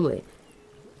 absolutely.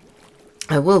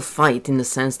 I will fight in the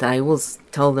sense that I will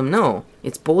tell them, no,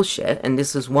 it's bullshit and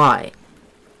this is why.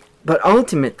 But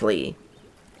ultimately,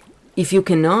 if you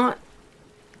cannot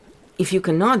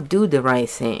do the right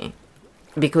thing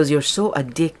because you're so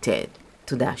addicted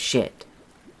to that shit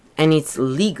and it's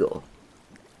legal,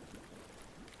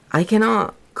 I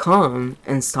cannot come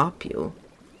and stop you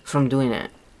from doing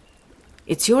it.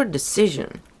 It's your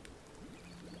decision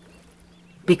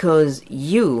because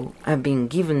you have been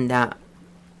given that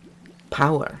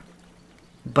power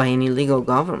by an illegal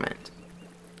government.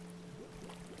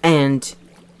 And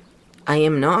I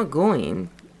am not going,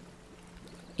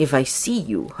 if I see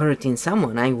you hurting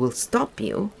someone, I will stop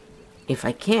you. If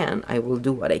I can, I will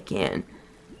do what I can.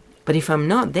 But if I'm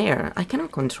not there, I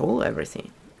cannot control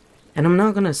everything. And I'm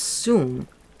not going to assume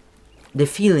the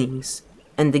feelings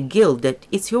and the guilt that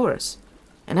it's yours.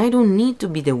 And I don't need to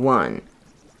be the one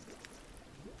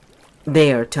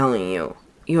they are telling you,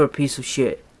 you're a piece of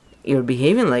shit. You're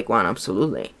behaving like one,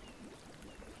 absolutely.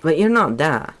 But you're not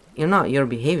that. You're not your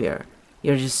behavior.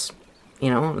 You're just,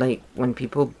 like when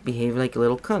people behave like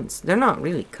little cunts. They're not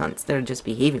really cunts. They're just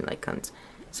behaving like cunts.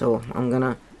 So I'm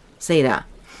gonna say that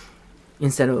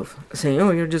instead of saying,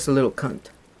 oh, you're just a little cunt.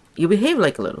 You behave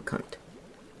like a little cunt.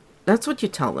 That's what you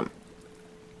tell them.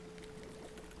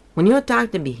 When you attack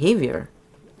the behavior,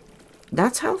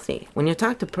 that's healthy. When you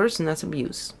attack the person, that's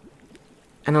abuse.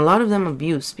 And a lot of them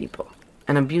abuse people.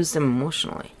 And abuse them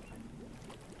emotionally.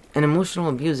 And emotional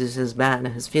abuse is as bad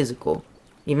as physical.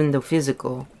 Even though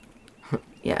physical,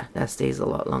 yeah, that stays a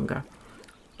lot longer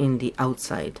in the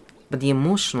outside. But the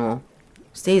emotional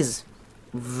stays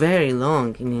very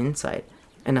long in the inside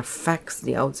and affects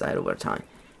the outside over time.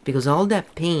 Because all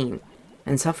that pain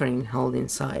and suffering held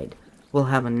inside will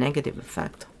have a negative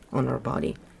effect on our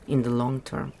body in the long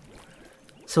term.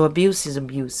 So abuse is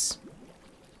abuse.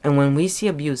 And when we see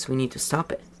abuse, we need to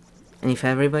stop it. And if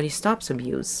everybody stops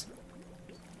abuse,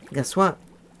 guess what?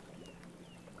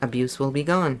 Abuse will be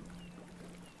gone.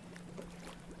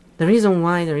 The reason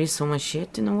why there is so much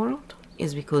shit in the world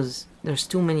is because there's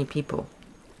too many people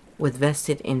with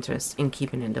vested interest in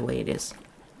keeping it the way it is.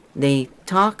 They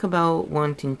talk about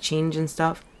wanting change and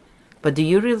stuff, but do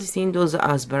you really think those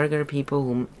Asperger people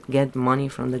who get money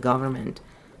from the government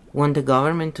want the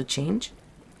government to change?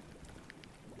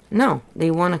 No,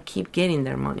 they want to keep getting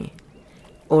their money.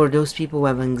 Or those people who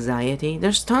have anxiety.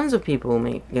 There's tons of people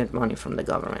who get money from the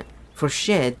government for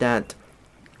shit that,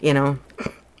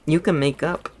 you can make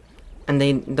up and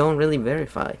they don't really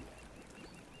verify.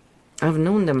 I've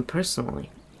known them personally,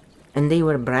 and they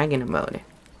were bragging about it.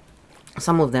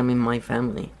 Some of them in my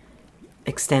family,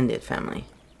 extended family,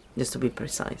 just to be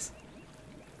precise.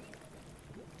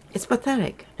 It's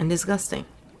pathetic and disgusting.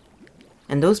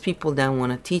 And those people then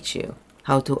want to teach you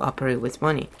how to operate with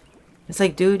money. It's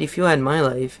like, dude, if you had my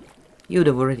life, you'd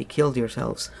have already killed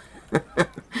yourselves.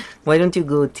 Why don't you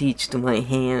go teach to my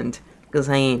hand? Because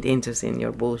I ain't interested in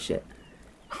your bullshit.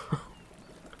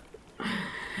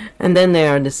 And then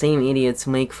there are the same idiots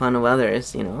who make fun of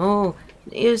others, oh,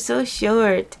 you're so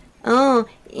short. Oh,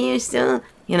 you're so...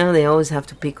 they always have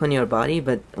to pick on your body,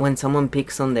 but when someone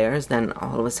picks on theirs, then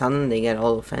all of a sudden they get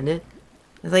all offended.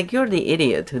 It's like, you're the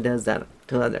idiot who does that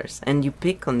to others, and you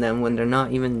pick on them when they're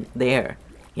not even there.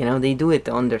 They do it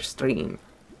on their stream.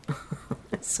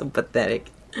 It's so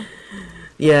pathetic.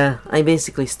 Yeah, I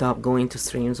basically stop going to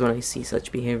streams when I see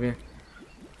such behavior.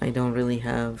 I don't really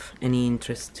have any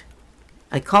interest.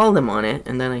 I call them on it,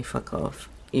 and then I fuck off,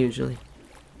 usually.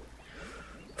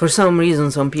 For some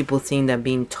reason, some people think that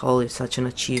being tall is such an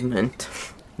achievement.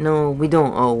 No, we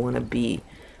don't all want to be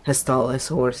as tall as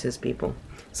horses, people.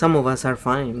 Some of us are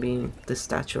fine being the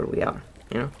stature we are,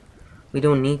 We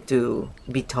don't need to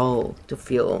be tall to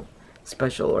feel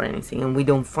special or anything, and we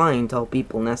don't find tall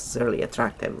people necessarily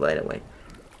attractive, by the way.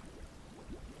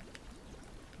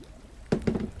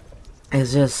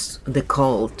 It's just the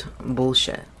cult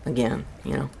bullshit again,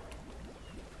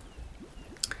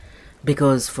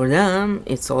 Because for them,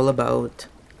 it's all about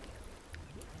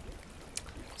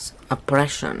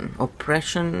oppression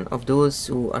of those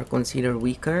who are considered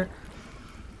weaker,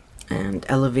 and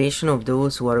elevation of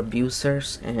those who are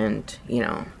abusers, and,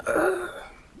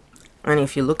 And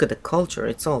if you look at the culture,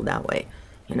 it's all that way.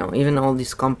 Even all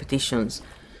these competitions,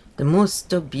 the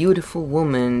most beautiful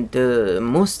woman, the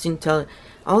most intelligent,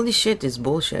 all this shit is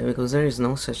bullshit because there is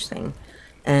no such thing.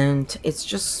 And it's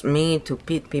just made to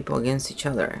pit people against each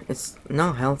other. It's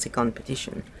not healthy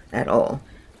competition at all.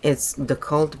 It's the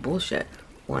cult bullshit,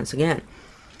 once again.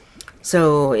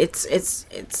 So it's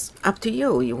up to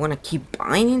you. You want to keep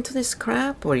buying into this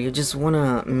crap, or you just want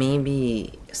to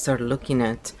maybe start looking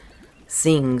at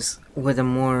things with a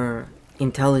more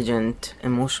intelligent,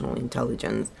 emotional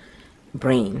intelligent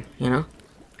brain,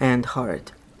 and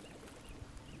heart.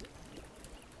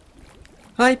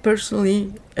 I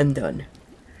personally am done.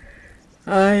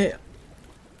 I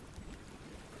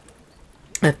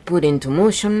have put into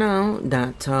motion now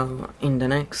that in the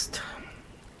next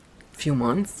few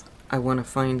months I want to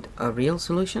find a real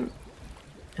solution,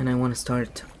 and I want to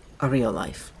start a real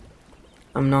life.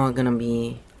 I'm not gonna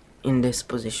be in this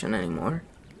position anymore,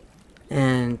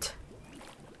 and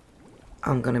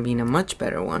I'm gonna be in a much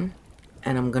better one,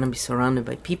 and I'm gonna be surrounded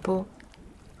by people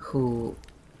who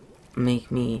make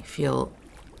me feel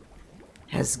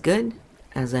as good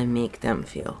as I make them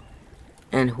feel,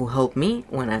 and who help me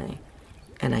when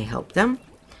I help them.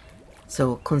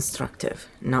 So constructive,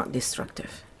 not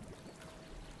destructive.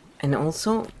 And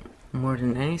also, more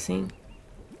than anything,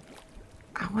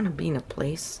 I want to be in a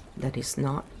place that is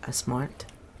not a smart,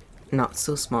 not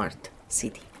so smart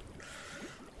city.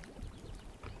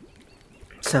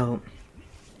 So,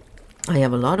 I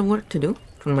have a lot of work to do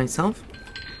for myself,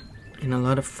 and a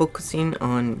lot of focusing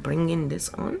on bringing this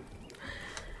on.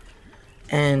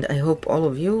 And I hope all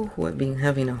of you who have been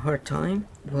having a hard time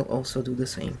will also do the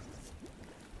same.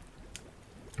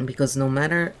 Because no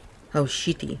matter how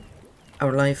shitty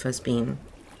our life has been,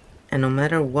 and no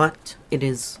matter what it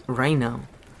is right now,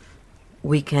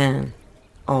 we can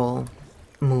all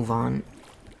move on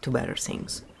to better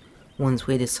things once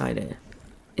we decided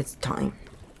it's time.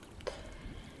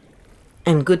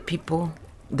 And good people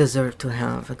deserve to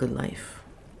have a good life.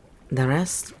 The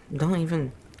rest, don't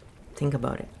even think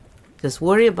about it. Just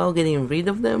worry about getting rid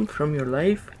of them from your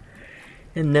life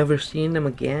and never seeing them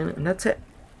again, and that's it.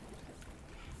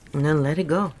 And then let it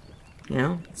go.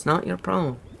 It's not your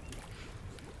problem.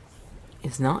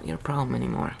 It's not your problem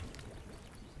anymore.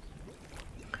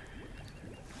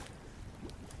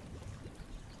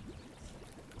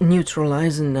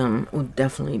 Neutralizing them would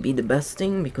definitely be the best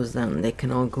thing, because then they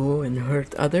can all go and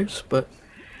hurt others, but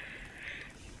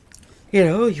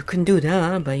You can do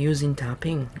that by using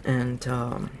tapping,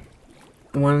 and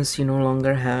once you no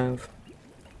longer have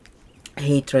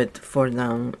hatred for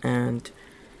them, and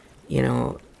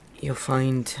you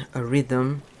find a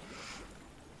rhythm,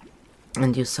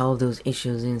 and you solve those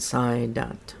issues inside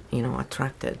that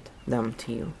attracted them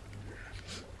to you,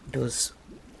 those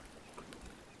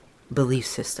belief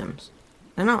systems.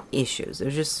 They're not issues, they're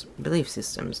just belief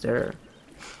systems, they're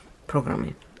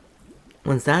programming.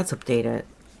 Once that's updated,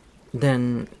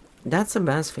 then that's the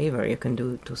best favor you can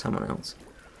do to someone else.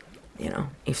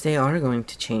 If they are going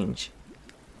to change,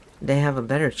 they have a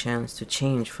better chance to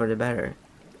change for the better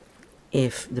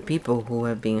if the people who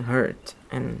have been hurt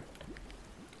and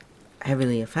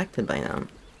heavily affected by them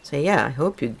say, yeah, I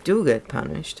hope you do get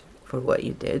punished for what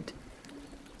you did,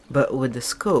 but with the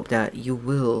scope that you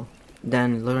will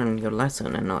then learn your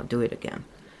lesson and not do it again.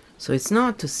 So it's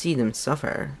not to see them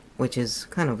suffer, which is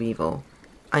kind of evil.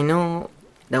 I know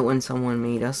that when someone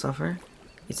made us suffer,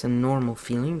 it's a normal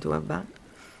feeling to have that,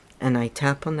 and I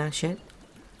tap on that shit.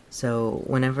 So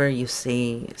whenever you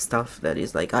say stuff that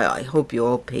is like, I hope you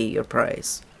all pay your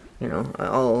price,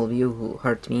 all of you who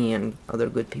hurt me and other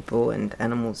good people and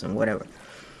animals and whatever,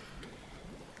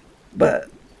 but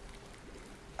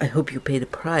I hope you pay the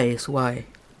price. Why?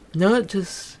 Not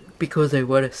just because I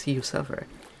want to see you suffer.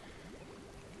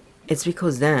 It's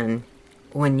because then,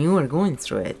 when you are going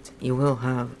through it, you will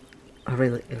have a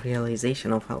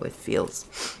realization of how it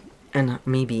feels. And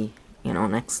maybe,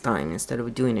 next time, instead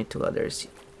of doing it to others,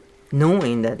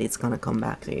 knowing that it's gonna come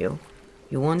back to you,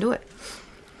 you won't do it.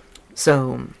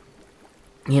 So,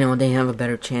 they have a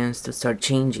better chance to start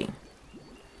changing.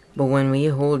 But when we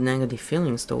hold negative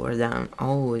feelings toward them,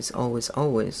 always,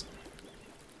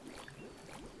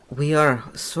 we are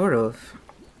sort of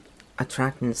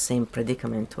attracting the same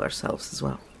predicament to ourselves as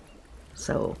well.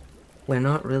 So, we're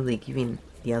not really giving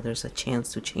the others a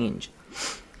chance to change,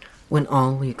 when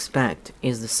all we expect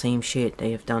is the same shit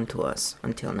they have done to us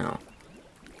until now.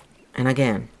 And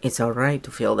again, it's alright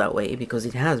to feel that way because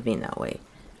it has been that way.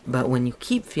 But when you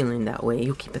keep feeling that way,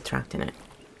 you keep attracting it.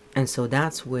 And so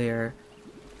that's where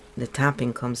the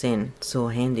tapping comes in so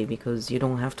handy, because you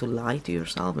don't have to lie to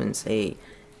yourself and say,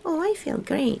 oh, I feel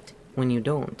great, when you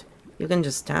don't. You can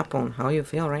just tap on how you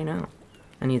feel right now.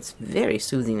 And it's very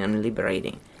soothing and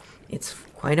liberating. It's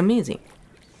quite amazing.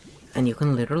 And you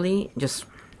can literally just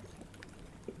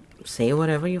say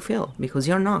whatever you feel, because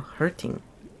you're not hurting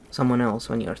someone else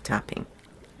when you're tapping.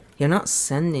 You're not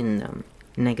sending them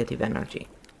negative energy.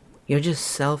 You're just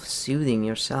self-soothing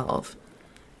yourself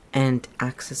and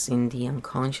accessing the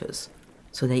unconscious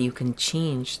so that you can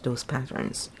change those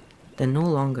patterns that no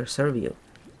longer serve you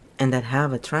and that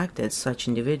have attracted such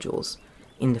individuals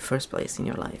in the first place in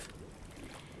your life.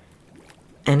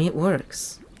 And it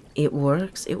works. It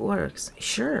works.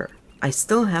 Sure, I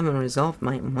still haven't resolved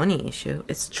my money issue,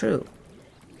 it's true.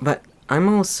 But I'm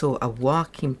also a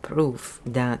walking proof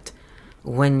that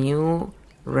when you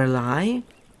rely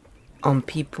on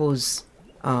people's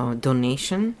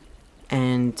donation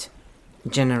and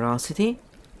generosity,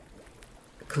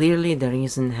 clearly there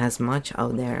isn't as much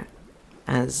out there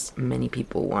as many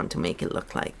people want to make it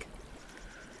look like.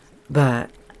 But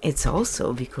it's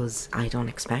also because I don't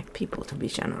expect people to be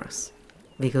generous.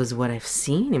 Because what I've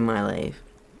seen in my life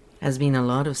has been a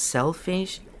lot of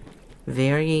selfish,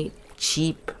 very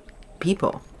cheap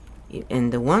people.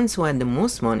 And the ones who had the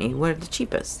most money were the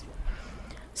cheapest.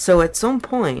 So at some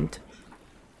point,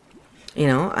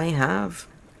 I have,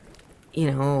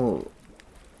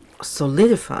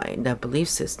 solidified that belief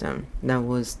system that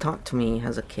was taught to me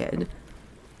as a kid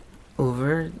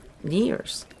over the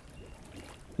years.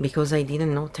 Because I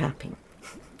didn't know tapping.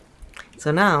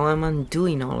 So now I'm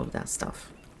undoing all of that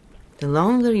stuff. The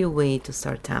longer you wait to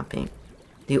start tapping,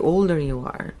 the older you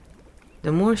are,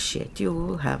 the more shit you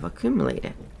will have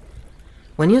accumulated.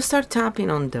 When you start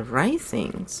tapping on the right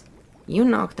things, you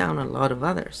knock down a lot of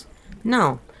others.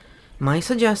 Now, my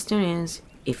suggestion is,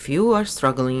 if you are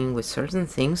struggling with certain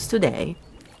things today,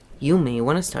 you may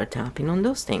want to start tapping on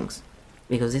those things,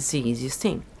 because it's the easiest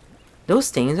thing.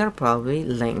 Those things are probably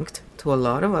linked to a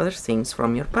lot of other things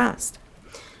from your past.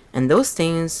 And those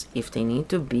things, if they need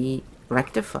to be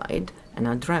rectified and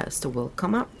addressed, will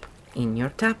come up in your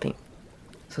tapping.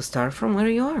 So start from where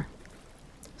you are.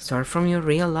 Start from your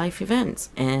real life events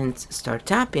and start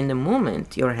tapping the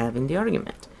moment you're having the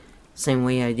argument. Same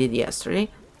way I did yesterday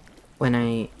when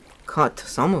I caught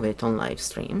some of it on live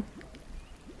stream.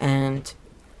 And,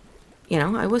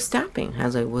 I was tapping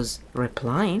as I was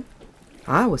replying.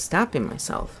 I was tapping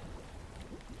myself.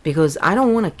 Because I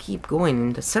don't want to keep going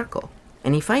in the circle.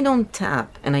 And if I don't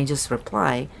tap and I just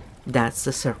reply, that's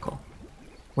the circle.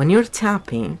 When you're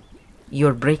tapping,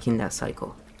 you're breaking that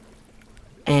cycle.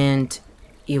 And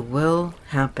it will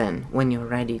happen when you're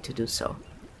ready to do so.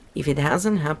 If it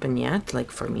hasn't happened yet, like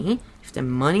for me, if the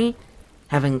money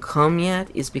haven't come yet,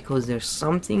 it's because there's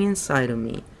something inside of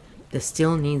me that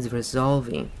still needs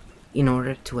resolving in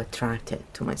order to attract it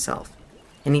to myself.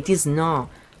 And it is not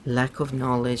lack of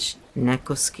knowledge, lack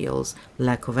of skills,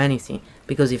 lack of anything.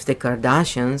 Because if the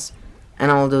Kardashians and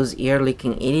all those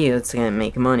ear-licking idiots can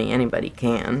make money, anybody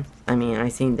can. I mean, I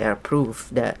think they're proof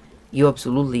that you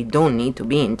absolutely don't need to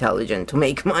be intelligent to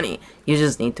make money. You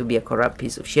just need to be a corrupt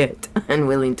piece of shit and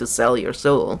willing to sell your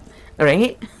soul,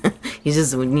 right? You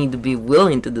just need to be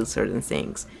willing to do certain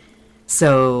things.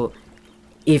 So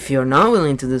if you're not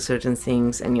willing to do certain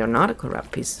things and you're not a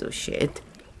corrupt piece of shit,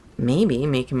 maybe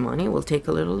making money will take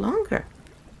a little longer,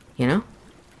 you know?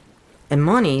 And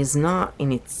money is not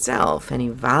in itself any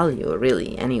value,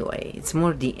 really, anyway. It's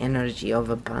more the energy of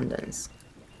abundance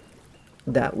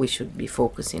that we should be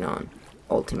focusing on,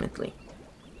 ultimately.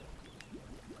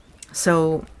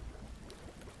 So,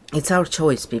 it's our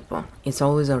choice, people. It's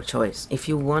always our choice. If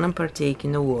you want to partake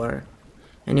in the war,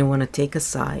 and you want to take a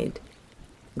side,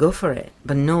 go for it.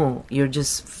 But no, you're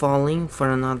just falling for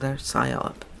another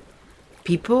psyop.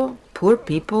 Poor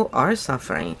people are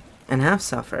suffering, and have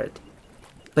suffered.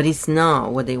 But it's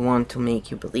not what they want to make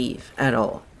you believe at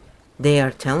all. They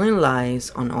are telling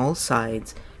lies on all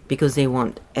sides because they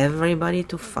want everybody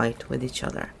to fight with each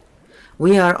other.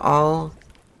 We are all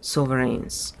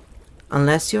sovereigns.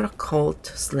 Unless you're a cult,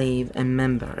 slave, and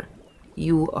member,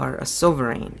 you are a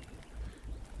sovereign.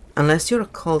 Unless you're a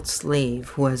cult slave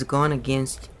who has gone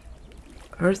against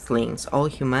earthlings, all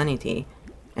humanity,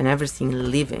 and everything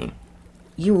living,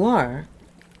 you are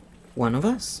one of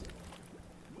us.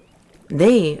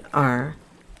 They are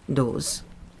those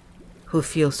who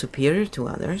feel superior to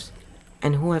others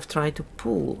and who have tried to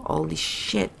pull all this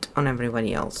shit on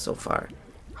everybody else so far,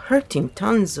 hurting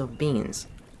tons of beings,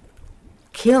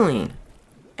 killing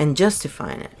and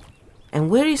justifying it. And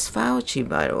where is Fauci,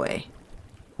 by the way?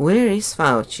 Where is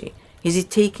Fauci? Is he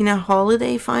taking a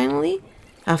holiday finally?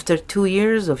 After 2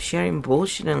 years of sharing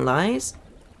bullshit and lies?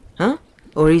 Huh?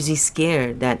 Or is he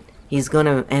scared that he's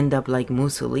gonna end up like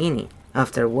Mussolini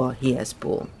after what he has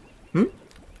pulled?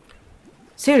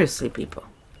 Seriously, people.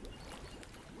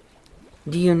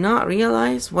 Do you not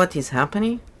realize what is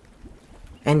happening?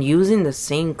 And using the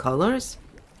same colors?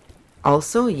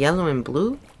 Also yellow and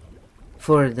blue?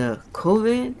 For the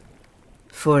COVID?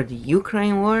 For the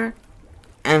Ukraine war?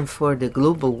 And for the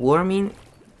global warming?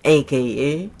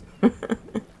 AKA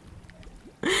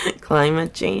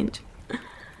climate change?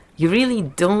 You really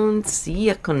don't see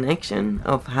a connection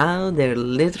of how they're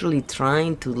literally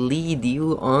trying to lead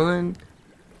you on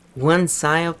one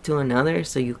side up to another,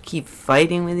 so you keep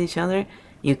fighting with each other,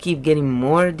 you keep getting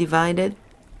more divided?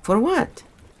 For what?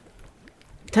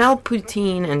 Tell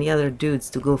Putin and the other dudes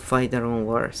to go fight their own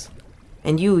wars.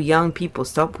 And you young people,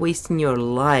 stop wasting your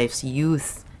lives,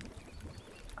 youth,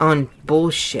 on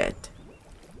bullshit.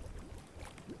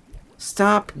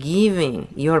 Stop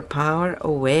giving your power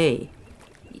away.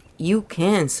 You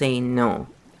can say no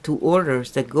to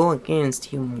orders that go against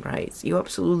human rights. You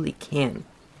absolutely can.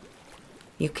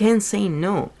 You can say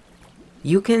no.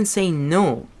 You can say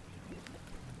no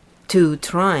to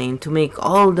trying to make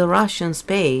all the Russians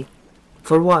pay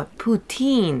for what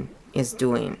Putin is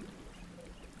doing.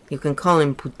 You can call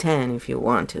him Putin if you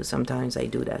want to. Sometimes I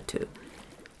do that too.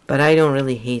 But I don't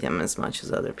really hate him as much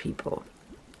as other people.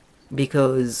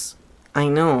 Because I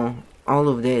know all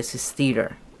of this is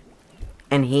theater.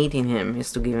 And hating him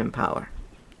is to give him power.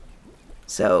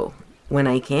 So, when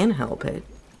I can help it,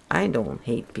 I don't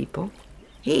hate people.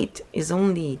 Hate is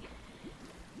only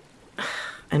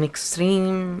an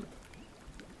extreme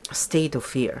state of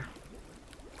fear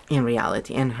in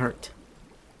reality, and hurt.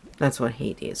 That's what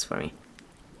hate is for me.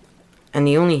 And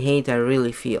the only hate I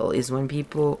really feel is when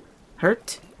people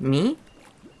hurt me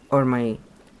or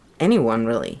anyone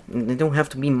really. They don't have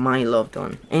to be my loved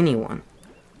one, anyone.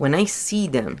 When I see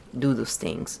them do those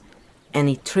things, and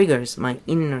it triggers my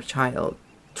inner child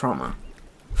trauma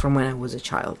from when I was a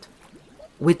child,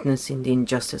 witnessing the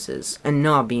injustices and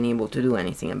not being able to do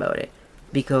anything about it,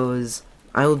 because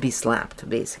I would be slapped,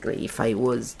 basically, if I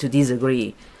was to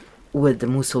disagree with the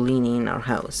Mussolini in our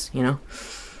house, you know?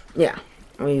 Yeah,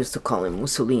 we used to call him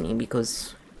Mussolini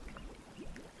because,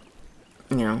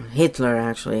 you know, Hitler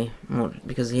actually, more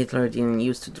because Hitler didn't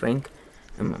used to drink.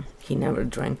 He never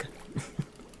drank.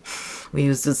 We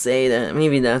used to say that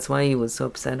maybe that's why he was so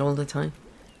upset all the time.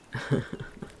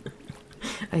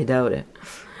 I doubt it.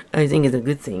 I think it's a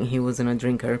good thing he wasn't a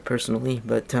drinker personally,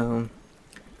 but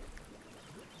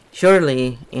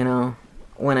surely, you know,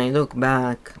 when I look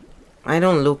back I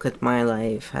don't look at my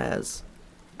life as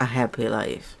a happy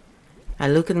life. I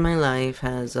look at my life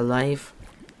as a life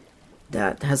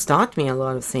that has taught me a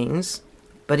lot of things,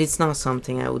 but it's not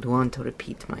something I would want to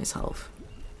repeat myself.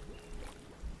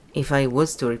 If I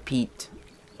was to repeat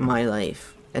my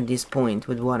life at this point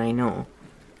with what I know,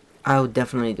 I would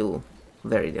definitely do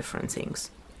very different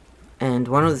things. And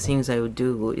one of the things I would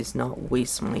do is not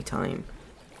waste my time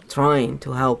trying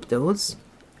to help those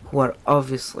who are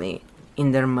obviously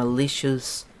in their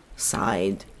malicious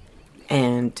side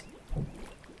and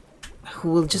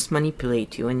who will just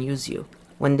manipulate you and use you.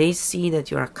 When they see that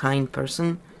you're a kind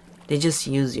person, they just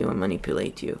use you and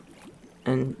manipulate you.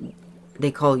 And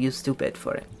they call you stupid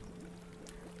for it.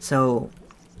 So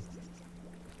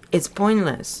it's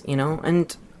pointless, you know?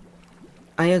 And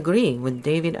I agree with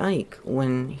David Icke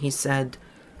when he said,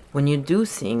 when you do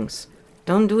things,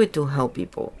 don't do it to help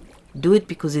people. Do it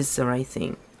because it's the right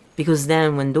thing. Because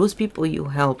then when those people you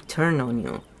help turn on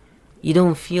you, you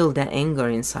don't feel that anger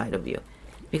inside of you.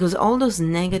 Because all those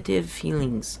negative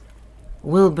feelings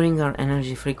will bring our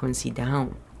energy frequency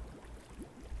down.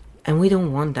 And we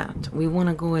don't want that. We want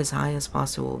to go as high as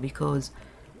possible because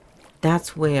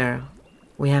that's where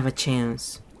we have a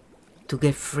chance to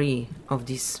get free of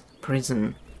this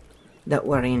prison that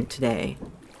we're in today,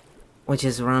 which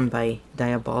is run by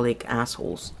diabolic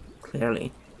assholes,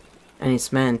 clearly. And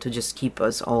it's meant to just keep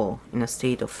us all in a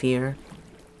state of fear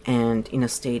and in a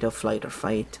state of flight or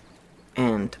fight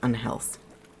and unhealth,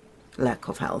 lack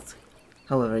of health,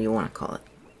 however you want to call it.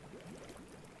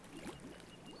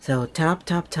 So tap,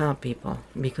 people,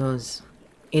 because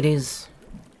it is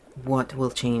what will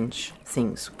change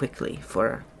things quickly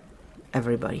for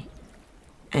everybody.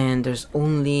 And there's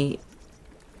only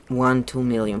 1-2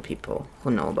 million people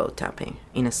who know about tapping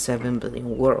in a 7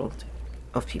 billion world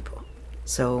of people.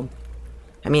 So,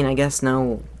 I mean, I guess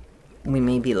now we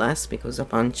may be less because a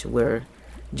bunch were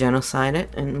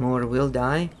genocided and more will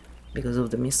die because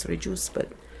of the mystery juice, but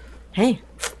hey,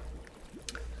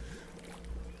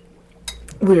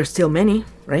 we are still many,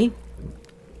 right?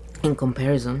 In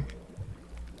comparison.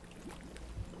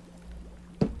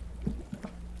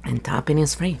 And tapping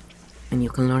is free, and you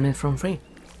can learn it from free.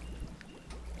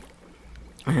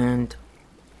 And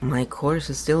my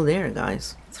course is still there,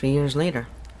 guys, 3 years later.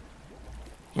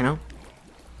 You know?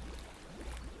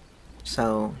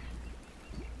 So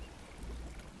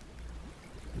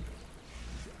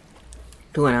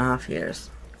 2.5 years,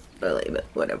 really, but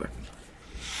whatever.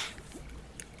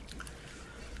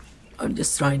 I'm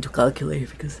just trying to calculate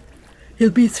because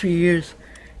it'll be 3 years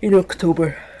in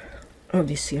October of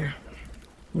this year.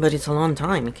 But it's a long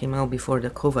time. It came out before the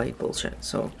COVID bullshit.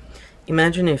 So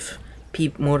imagine if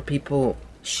more people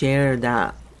share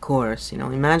that course, you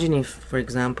know. Imagine if, for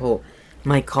example,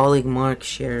 my colleague Mark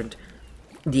shared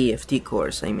the EFT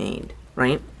course I made,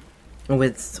 right?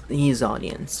 With his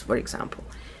audience, for example.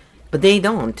 But they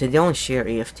don't share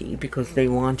EFT because they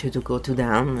want you to go to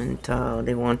them and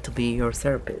they want to be your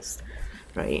therapist,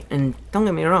 right? And don't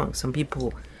get me wrong, some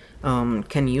people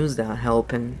can use that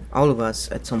help, and all of us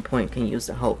at some point can use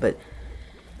the help, but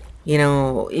you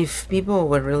know, if people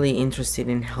were really interested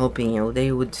in helping you,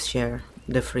 they would share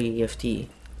the free EFT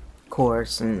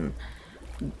course and,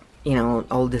 you know,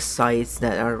 all the sites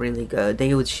that are really good.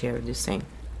 They would share this thing.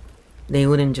 They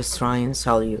wouldn't just try and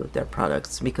sell you their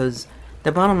products, because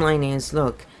the bottom line is,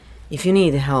 look, if you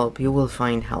need help, you will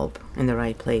find help in the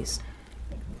right place.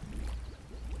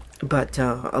 But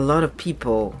a lot of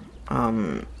people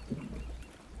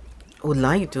would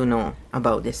like to know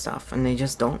about this stuff, and they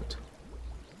just don't.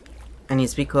 And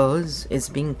it's because it's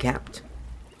being kept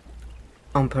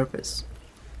on purpose.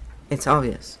 It's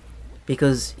obvious.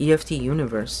 Because EFT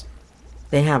Universe,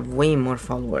 they have way more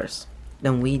followers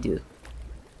than we do.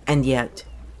 And yet,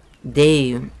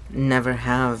 they never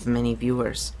have many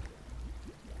viewers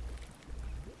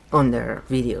on their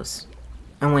videos.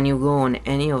 And when you go on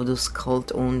any of those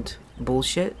cult-owned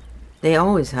bullshit, they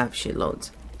always have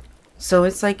shitloads. So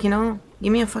it's like, you know,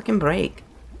 give me a fucking break.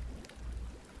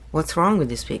 What's wrong with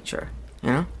this picture, you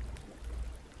know?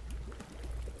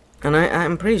 And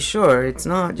I'm pretty sure it's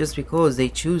not just because they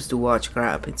choose to watch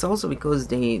crap. It's also because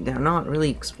they're not really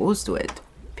exposed to it.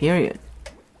 Period.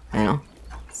 You know?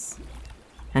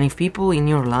 And if people in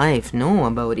your life know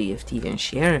about EFT and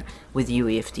share with you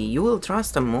EFT, you will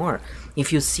trust them more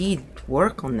if you see it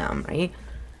work on them, right?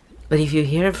 But if you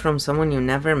hear it from someone you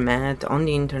never met on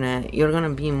the internet, you're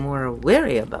gonna be more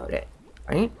wary about it,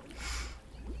 right?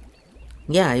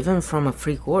 Yeah, even from a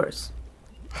free course.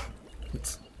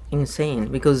 It's insane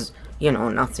because, you know,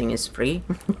 nothing is free.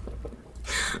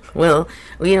 Well,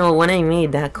 you know, when I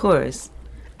made that course,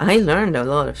 I learned a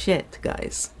lot of shit,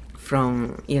 guys.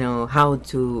 From, you know, how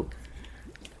to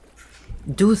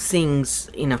do things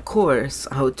in a course,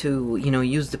 how to,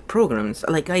 use the programs.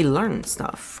 Like, I learned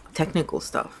stuff, technical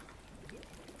stuff,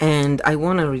 and I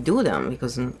want to redo them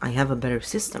because I have a better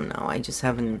system now. I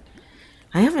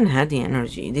haven't had the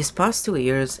energy. These past 2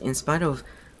 years, in spite of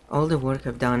all the work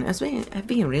I've done, have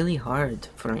been really hard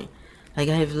for me. Like,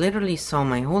 I have literally saw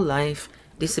my whole life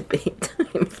dissipate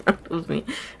in front of me.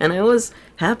 And I was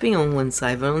happy on one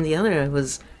side, but on the other, I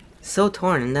was so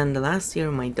torn. And then the last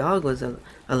year my dog was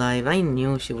alive. I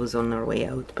knew she was on her way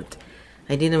out, but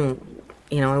I didn't,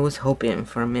 I was hoping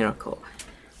for a miracle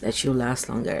that she would last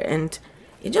longer. And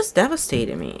it just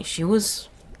devastated me. She was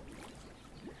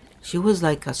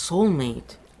like a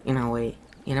soulmate in a way,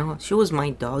 She was my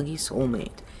doggy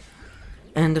soulmate.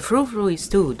 And the frou-frou is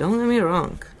too, don't get me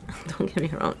wrong. Don't get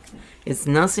me wrong. It's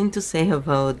nothing to say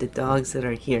about the dogs that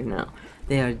are here now.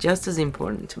 They are just as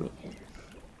important to me.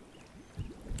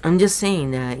 I'm just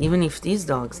saying that even if these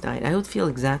dogs died, I would feel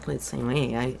exactly the same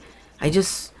way.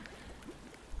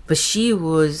 But she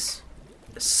was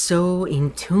so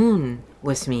in tune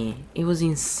with me. It was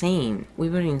insane. We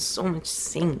were in so much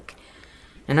sync.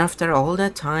 And after all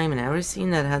that time and everything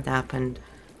that had happened,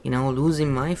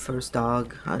 losing my first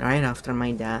dog right after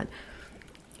my dad,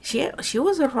 she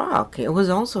was a rock. It was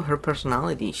also her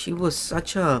personality. She was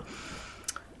such a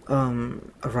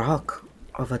rock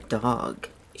of a dog.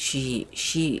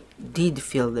 She did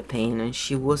feel the pain and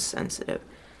she was sensitive,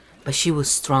 but she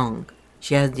was strong.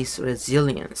 She had this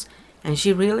resilience, and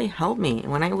she really helped me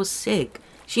when I was sick.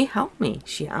 She helped me.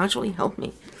 She actually helped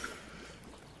me.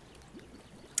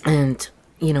 And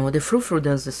the frou-frou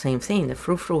does the same thing. The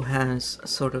frou-frou has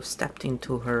sort of stepped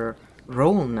into her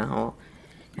role now.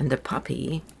 And the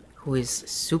puppy, who is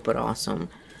super awesome,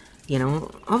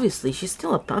 obviously she's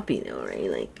still a puppy though, right?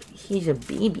 Like, he's a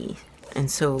baby. And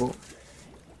so,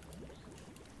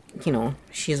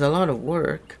 she's a lot of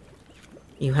work.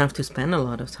 You have to spend a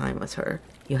lot of time with her.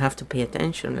 You have to pay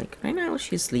attention. Like, right now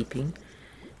she's sleeping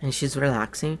and she's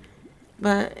relaxing.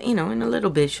 But, in a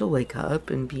little bit she'll wake up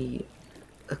and be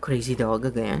a crazy dog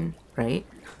again, right?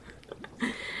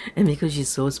 And because she's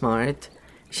so smart,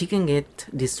 she can get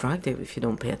destructive if you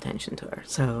don't pay attention to her.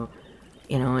 So,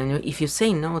 and if you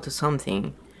say no to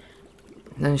something,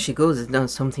 then she goes and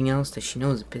does something else that she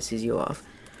knows pisses you off.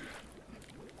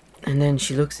 And then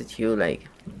she looks at you like,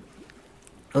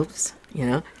 oops,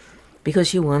 because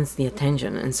she wants the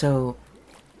attention. And so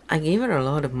I gave her a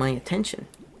lot of my attention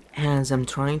as I'm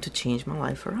trying to change my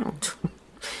life around.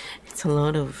 It's a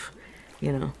lot of,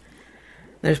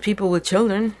 there's people with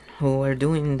children who are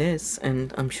doing this,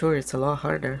 and I'm sure it's a lot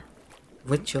harder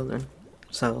with children.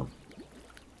 So,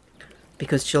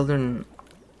 because children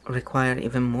require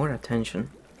even more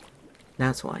attention.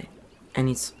 That's why. And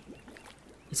it's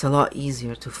a lot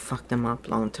easier to fuck them up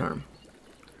long term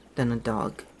than a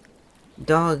dog.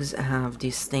 Dogs have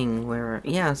this thing where,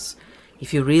 yes,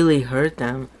 if you really hurt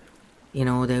them,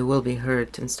 they will be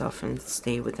hurt and stuff and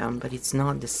stay with them, but it's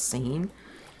not the same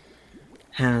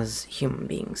as human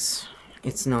beings.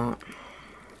 It's not.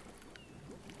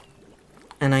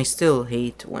 And I still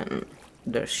hate when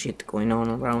there's shit going on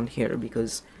around here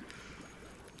because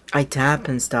I tap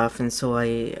and stuff, and so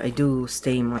I do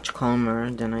stay much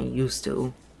calmer than I used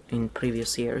to in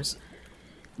previous years.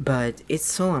 But it's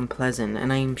so unpleasant,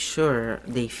 and I'm sure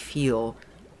they feel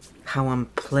how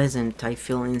unpleasant I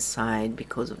feel inside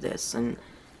because of this, and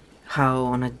how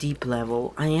on a deep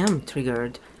level I am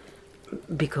triggered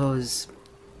because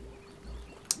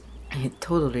it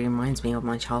totally reminds me of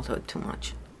my childhood too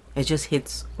much. It just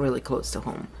hits really close to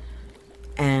home.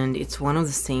 And it's one of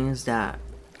the things that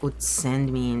would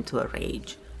send me into a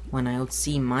rage. When I would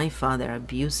see my father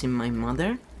abusing my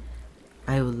mother,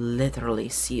 I would literally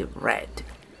see red.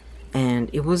 And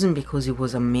it wasn't because it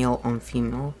was a male on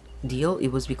female deal, it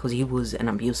was because he was an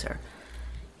abuser.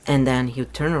 And then he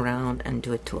would turn around and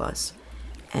do it to us.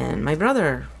 And my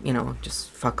brother, just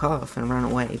fuck off and run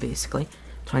away, basically,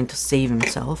 trying to save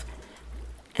himself.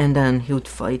 And then he would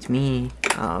fight me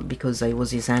because I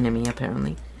was his enemy,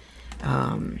 apparently.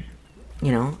 And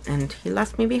he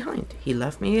left me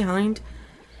behind.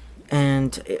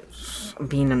 And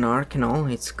being an arc and all,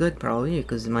 it's good probably,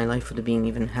 because my life would have been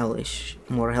even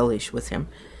more hellish with him.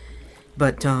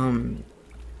 But, I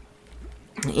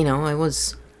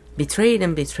was betrayed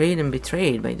by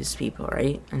these people,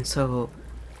 right? And so,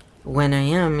 when I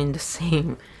am in the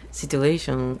same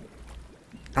situation,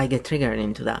 I get triggered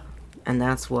into that. And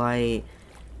that's why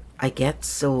I get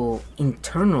so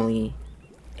internally,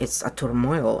 it's a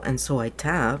turmoil, and so I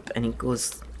tap and it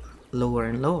goes lower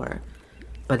and lower.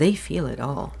 But they feel it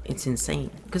all. It's insane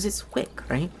because it's quick,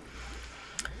 right?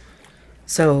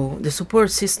 So the support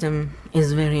system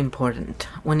is very important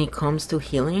when it comes to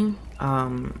healing.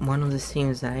 one of the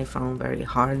things that I found very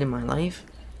hard in my life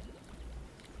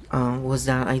was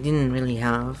that I didn't really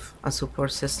have a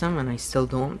support system, and I still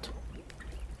don't.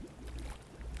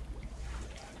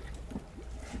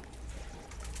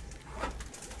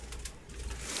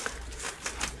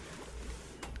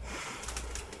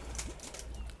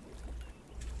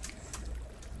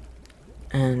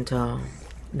 And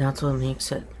that's what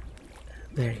makes it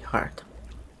very hard.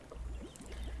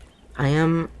 I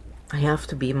have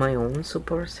to be my own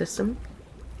support system.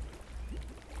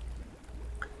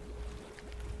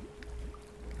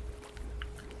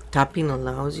 Tapping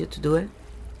allows you to do it.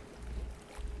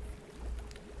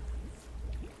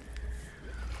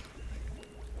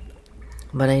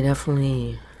 But I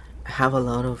definitely have a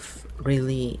lot of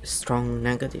really strong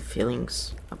negative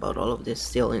feelings about all of this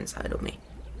still inside of me.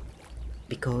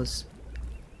 Because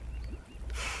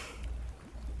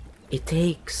it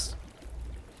takes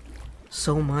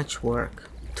so much work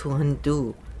to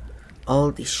undo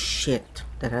all this shit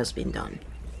that has been done.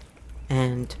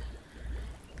 And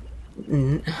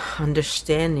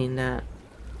understanding that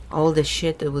all the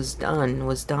shit that was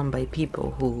done by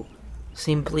people who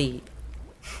simply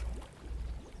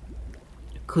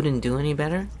couldn't do any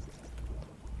better,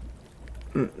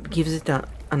 gives it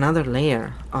another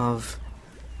layer of,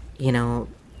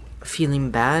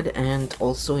 feeling bad, and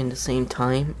also in the same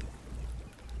time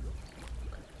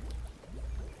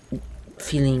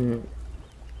feeling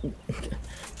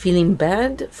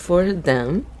bad for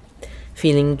them,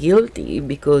 feeling guilty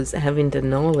because having the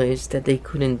knowledge that they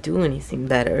couldn't do anything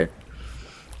better,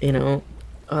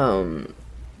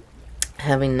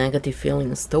 having negative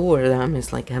feelings toward them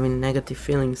is like having negative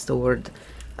feelings toward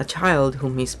a child who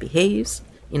misbehaves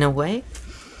in a way.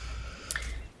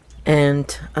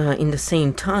 And in the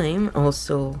same time,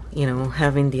 also,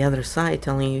 having the other side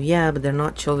telling you, yeah, but they're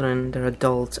not children, they're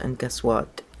adults, and guess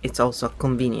what? It's also a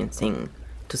convenient thing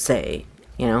to say,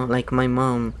 like my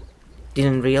mom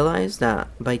didn't realize that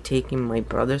by taking my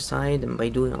brother's side and by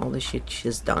doing all the shit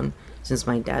she's done since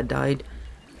my dad died,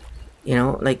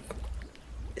 like,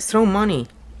 throw money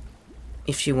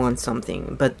if she wants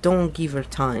something, but don't give her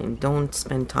time, don't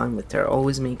spend time with her,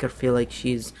 always make her feel like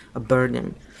she's a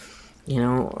burden.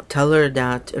 Tell her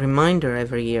that, remind her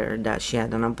every year that she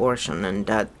had an abortion and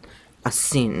that a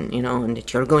sin, and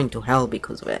that you're going to hell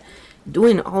because of it.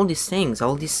 Doing all these things,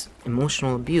 all this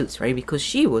emotional abuse, right? Because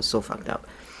she was so fucked up.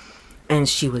 And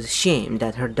she was ashamed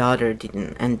that her daughter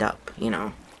didn't end up,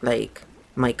 like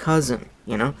my cousin,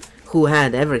 who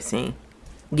had everything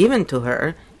given to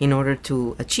her in order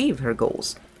to achieve her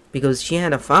goals. Because she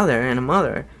had a father and a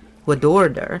mother who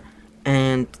adored her,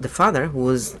 and the father, who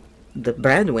was the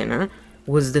breadwinner,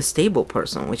 was the stable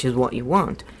person, which is what you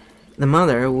want. The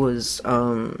mother was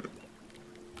a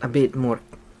bit more,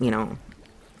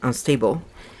 unstable,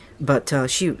 but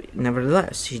she,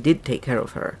 nevertheless, she did take care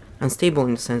of her. Unstable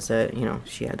in the sense that,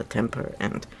 she had a temper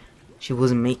and she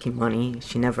wasn't making money.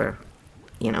 She never,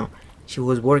 she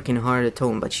was working hard at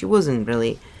home, but she wasn't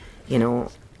really,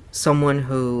 someone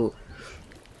who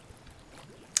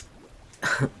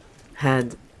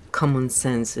had common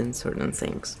sense in certain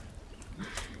things.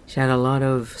 She had a lot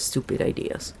of stupid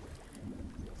ideas.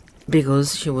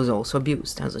 Because she was also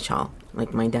abused as a child,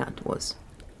 like my dad was.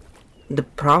 The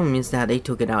problem is that they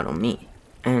took it out on me.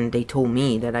 And they told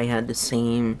me that I had the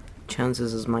same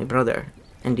chances as my brother.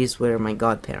 And these were my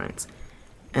godparents.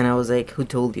 And I was like, who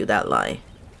told you that lie?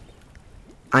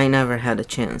 I never had a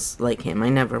chance like him. I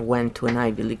never went to an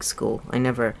Ivy League school. I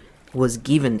never was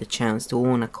given the chance to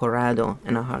own a Corrado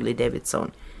and a Harley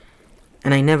Davidson.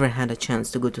 And I never had a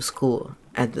chance to go to school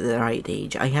at the right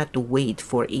age. I had to wait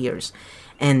 4 years.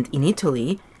 And in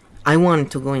Italy, I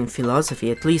wanted to go in philosophy.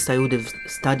 At least I would have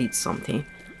studied something.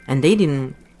 And they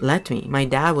didn't let me. My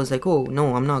dad was like, oh,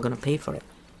 no, I'm not going to pay for it.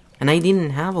 And I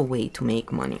didn't have a way to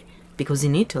make money. Because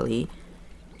in Italy,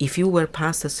 if you were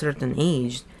past a certain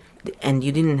age and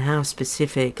you didn't have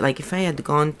specific... Like if I had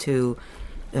gone to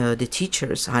the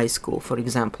teacher's high school, for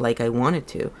example, like I wanted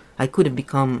to, I could have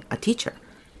become a teacher.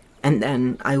 And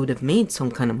then I would have made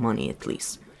some kind of money at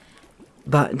least.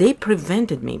 But they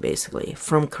prevented me, basically,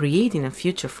 from creating a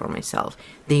future for myself.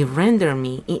 They render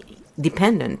me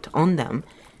dependent on them.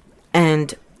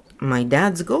 And my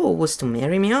dad's goal was to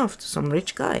marry me off to some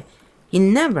rich guy. He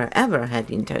never, ever had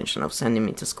the intention of sending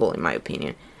me to school, in my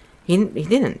opinion. He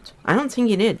didn't. I don't think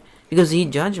he did. Because he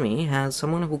judged me as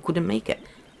someone who couldn't make it.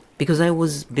 Because I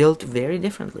was built very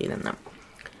differently than them.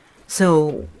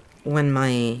 So, when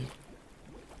my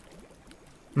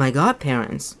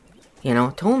godparents,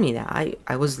 told me that,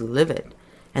 I was livid.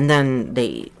 And then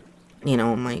they,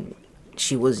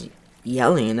 she was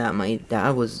yelling that my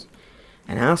dad was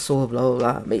an asshole, blah, blah,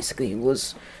 blah. Basically, he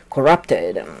was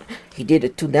corrupted, and he did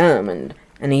it to them,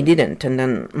 and he didn't. And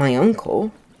then my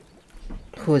uncle,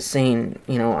 who was saying,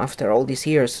 after all these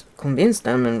years, convinced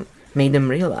them and made them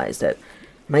realize that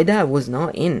my dad was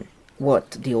not in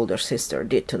what the older sister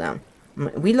did to them.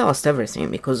 We lost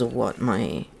everything because of what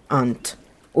my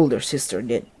older sister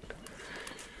did,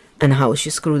 and how she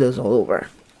screwed us all over.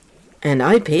 And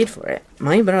I paid for it.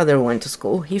 My brother went to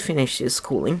school. He finished his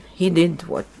schooling. He did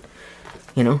what,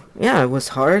 it was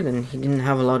hard, and he didn't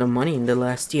have a lot of money in the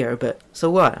last year, but so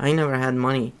what? I never had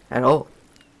money at all.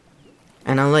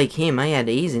 And unlike him, I had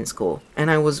A's in school, and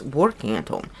I was working at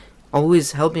home,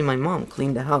 always helping my mom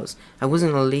clean the house. I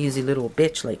wasn't a lazy little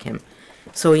bitch like him.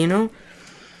 So,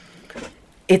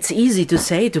 it's easy to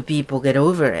say to people, get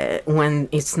over it, when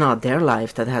it's not their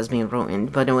life that has been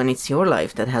ruined, but when it's your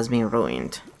life that has been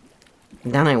ruined,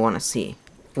 then I want to see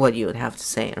what you would have to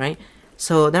say, right?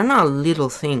 So they're not little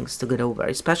things to get over,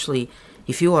 especially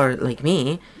if you are like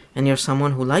me, and you're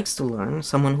someone who likes to learn,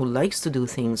 someone who likes to do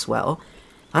things well.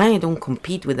 I don't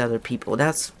compete with other people.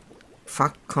 That's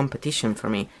fuck competition for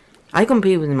me. I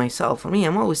compete with myself. For me,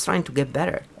 I'm always trying to get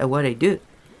better at what I do.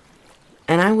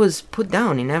 And I was put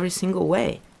down in every single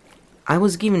way. I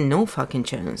was given no fucking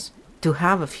chance to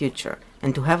have a future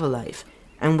and to have a life.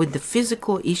 And with the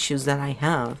physical issues that I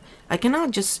have,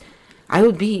 I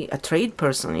would be a trade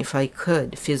person if I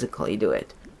could physically do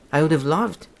it. I would have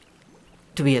loved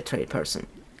to be a trade person.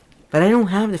 But I don't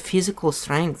have the physical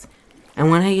strength. And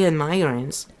when I get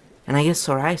migraines and I get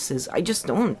psoriasis, I just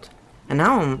don't. And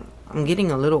now I'm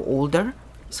getting a little older,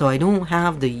 so I don't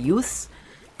have the youth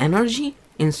energy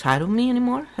inside of me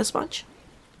anymore as much.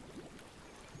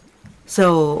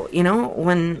 So,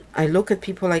 when I look at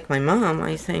people like my mom,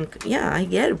 I think, yeah, I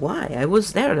get why. I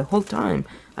was there the whole time.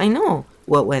 I know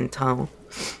what went down.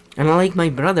 And like my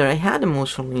brother, I had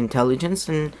emotional intelligence,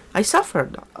 and I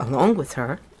suffered along with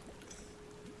her.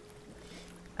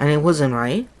 And it wasn't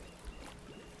right.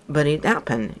 But it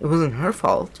happened. It wasn't her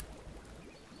fault.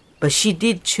 But she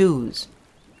did choose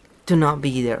to not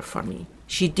be there for me.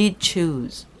 She did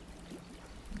choose.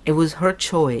 It was her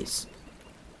choice.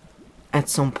 At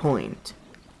some point,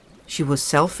 she was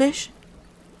selfish,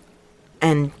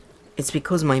 and it's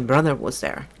because my brother was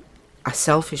there, a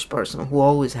selfish person who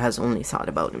always has only thought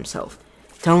about himself,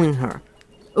 telling her,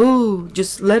 "Oh,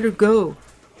 just let her go."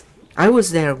 I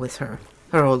was there with her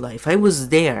whole life. I was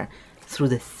there through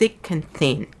the thick and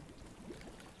thin.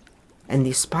 And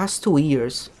these past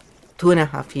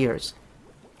 2.5 years,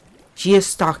 she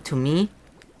has talked to me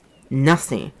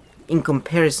nothing in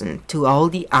comparison to all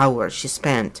the hours she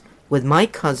spent with my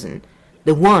cousin,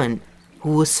 the one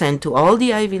who was sent to all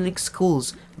the Ivy League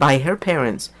schools by her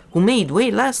parents, who made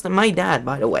way less than my dad,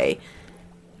 by the way,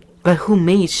 but who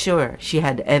made sure she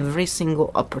had every single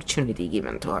opportunity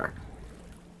given to her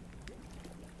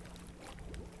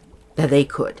that they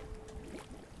could.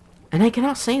 And I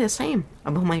cannot say the same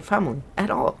about my family at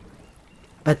all.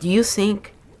 But do you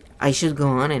think I should go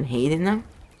on and hating them?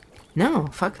 No,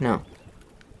 fuck no.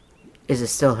 Is it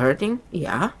still hurting?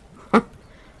 Yeah.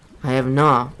 I have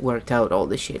not worked out all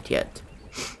the shit yet.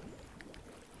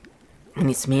 And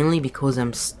it's mainly because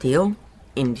I'm still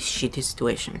in this shitty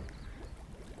situation.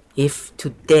 If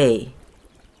today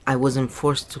I wasn't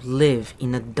forced to live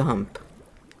in a dump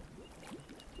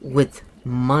with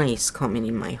mice coming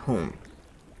in my home,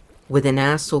 with an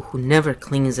asshole who never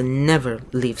cleans and never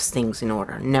leaves things in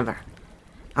order, never,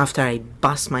 after I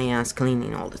bust my ass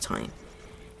cleaning all the time,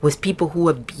 with people who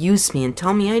abuse me and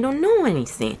tell me I don't know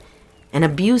anything, and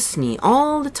abuse me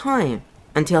all the time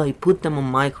until I put them on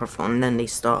microphone and then they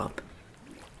stop.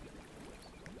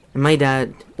 And my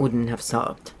dad wouldn't have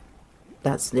stopped.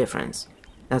 That's the difference.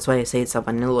 That's why I say it's a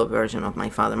vanilla version of my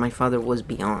father. My father was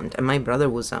beyond, and my brother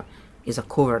is a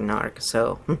covert narc,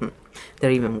 so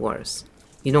they're even worse.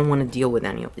 You don't want to deal with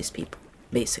any of these people,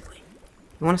 basically.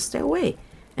 You want to stay away.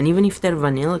 And even if they're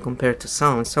vanilla compared to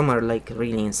some are like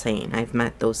really insane. I've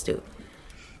met those two.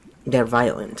 They're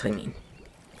violent, I mean.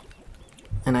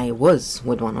 And I was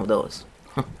with one of those.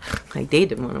 I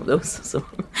dated one of those, so.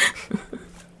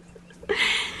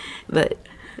 But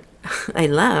I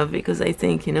laugh because I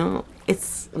think,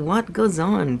 it's what goes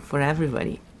on for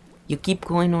everybody. You keep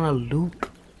going on a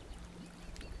loop.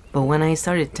 But when I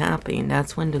started tapping,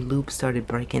 that's when the loop started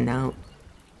breaking down.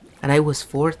 And I was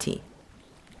 40.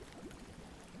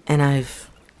 And I've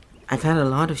had a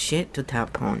lot of shit to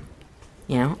tap on.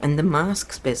 And the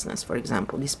masks business, for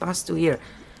example, this past 2 years.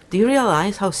 Do you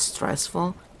realize how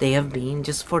stressful they have been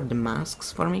just for the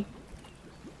masks for me?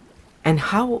 And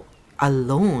how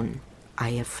alone I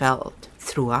have felt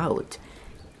throughout.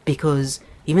 Because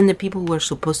even the people who were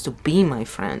supposed to be my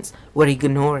friends were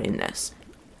ignoring this.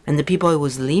 And the people I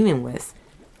was living with,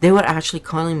 they were actually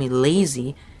calling me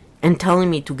lazy and telling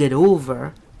me to get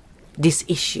over this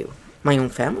issue. My own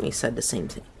family said the same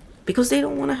thing, because they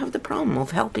don't want to have the problem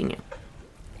of helping you.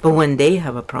 But when they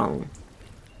have a problem,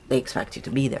 they expect you to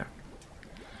be there.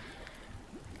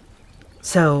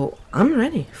 So I'm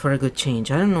ready for a good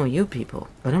change. I don't know you people,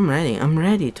 but I'm ready. I'm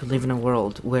ready to live in a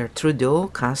world where Trudeau,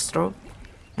 Castro,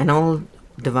 and all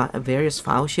the various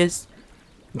fascists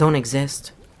don't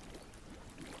exist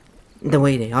the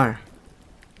way they are.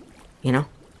 You know?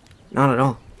 Not at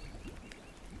all.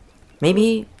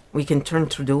 Maybe we can turn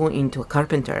Trudeau into a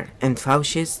carpenter and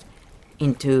Fauci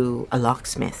into a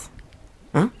locksmith.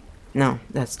 Huh? No,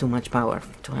 that's too much power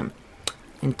to him.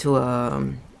 Into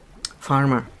a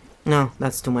farmer. No,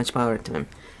 that's too much power to him.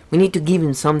 We need to give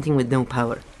him something with no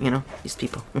power, you know, these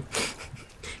people.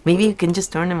 Maybe you can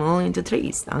just turn them all into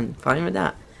trees. I'm fine with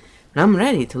that. But I'm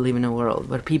ready to live in a world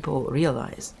where people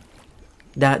realize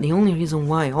that the only reason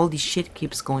why all this shit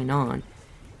keeps going on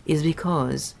is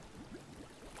because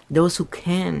those who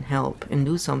can help and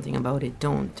do something about it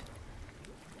don't,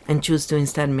 and choose to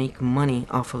instead make money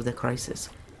off of the crisis.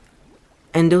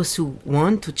 And those who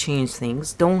want to change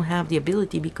things don't have the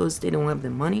ability because they don't have the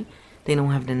money, they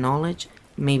don't have the knowledge,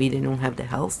 maybe they don't have the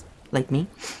health, like me.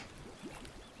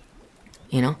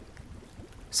 You know?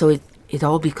 So it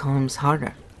all becomes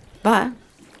harder. But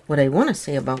what I want to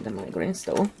say about the migraines,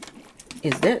 though,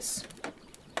 is this.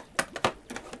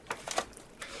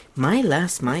 My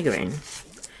last migraine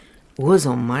was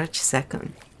on March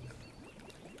 2nd.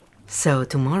 So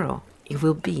tomorrow, it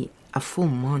will be a full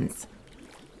month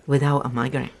without a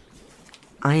migraine.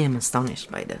 I am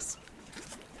astonished by this.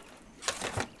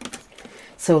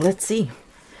 So let's see,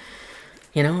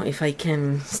 you know, if I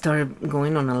can start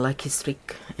going on a lucky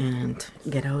streak and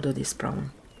get out of this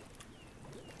problem.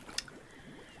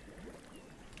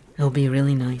 It'll be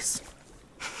really nice.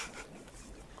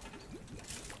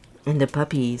 And the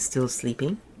puppy is still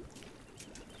sleeping.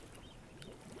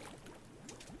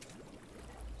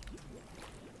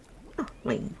 Oh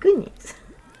my goodness.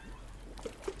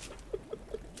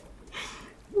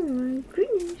 Oh my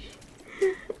goodness.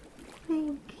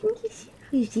 My goodness.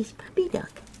 Who's this puppy dog?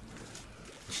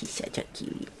 She's such a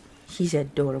cutie. She's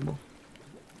adorable.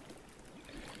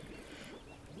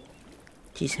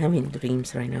 She's having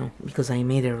dreams right now because I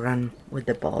made her run with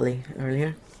the bolly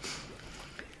earlier.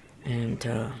 And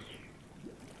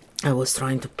I was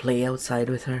trying to play outside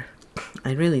with her.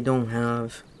 I really don't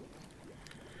have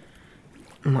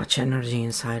much energy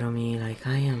inside of me. Like,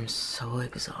 I am so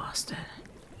exhausted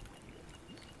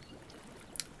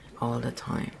all the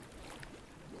time.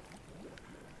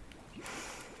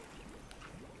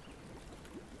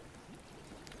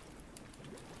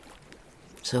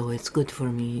 So it's good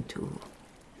for me to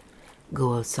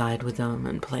go outside with them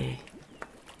and play.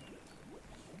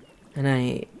 And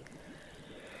I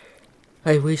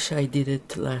wish I did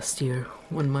it last year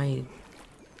when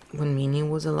Minnie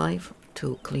was alive,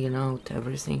 to clean out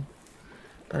everything.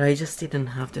 But I just didn't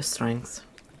have the strength.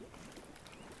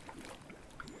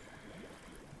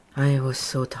 I was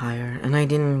so tired, and I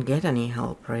didn't get any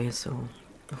help, right? So,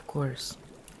 of course.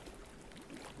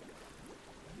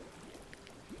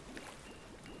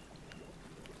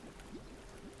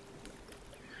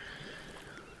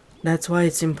 That's why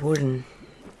it's important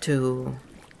to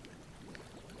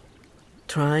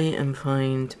try and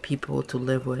find people to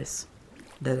live with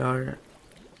that are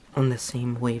on the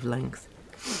same wavelength.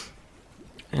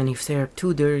 And if they're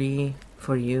too dirty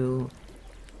for you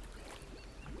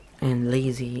and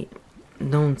lazy,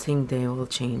 don't think they will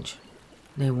change.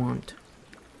 They won't.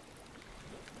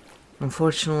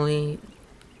 Unfortunately,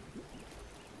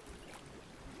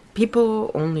 people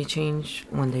only change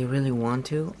when they really want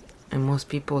to, and most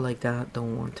people like that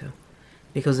don't want to,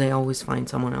 because they always find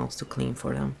someone else to clean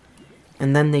for them,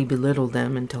 and then they belittle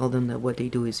them and tell them that what they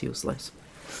do is useless.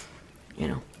 You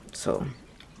know, so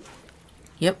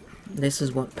yep, this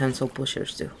is what pencil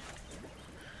pushers do.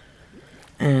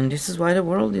 And this is why the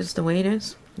world is the way it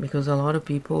is, because a lot of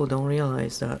people don't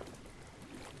realize that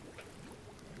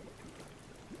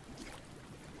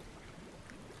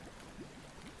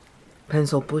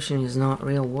pencil pushing is not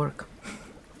real work,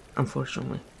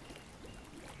 unfortunately.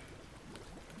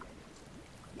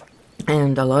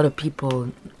 And a lot of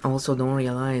people also don't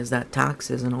realize that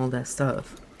taxes and all that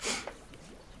stuff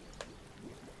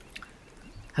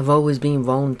have always been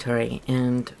voluntary,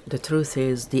 and the truth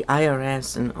is the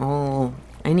IRS and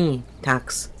any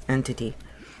tax entity,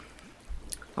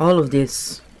 all of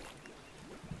this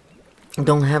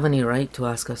don't have any right to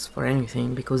ask us for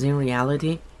anything, because in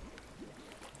reality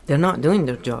they're not doing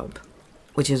their job,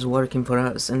 which is working for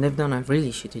us, and they've done a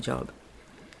really shitty job.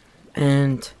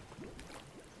 And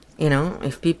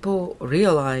If people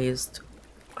realized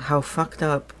how fucked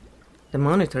up the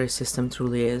monetary system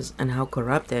truly is and how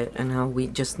corrupted and how we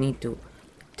just need to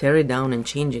tear it down and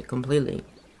change it completely,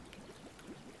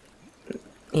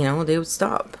 they would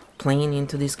stop playing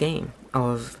into this game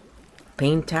of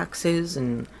paying taxes.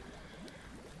 And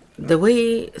the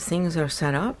way things are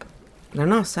set up, they're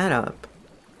not set up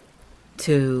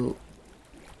to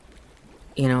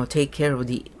take care of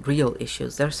the real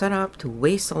issues. They're set up to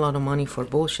waste a lot of money for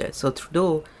bullshit. So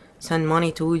Trudeau sent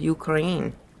money to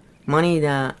Ukraine, money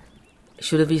that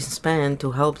should have been spent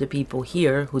to help the people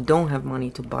here who don't have money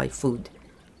to buy food.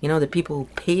 The people who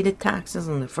pay the taxes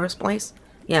in the first place.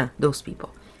 Yeah, those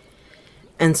people.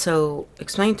 And so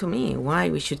explain to me why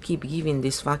we should keep giving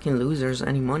these fucking losers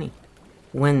any money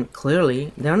when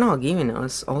clearly they're not giving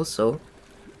us also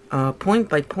point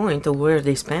by point of where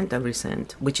they spent every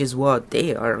cent, which is what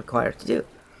they are required to do.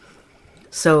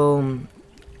 So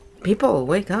people,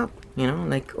 wake up,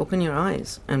 open your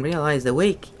eyes and realize the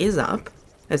wake is up.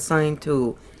 It's time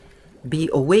to be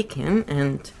awakened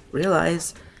and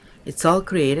realize it's all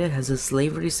created as a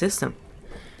slavery system.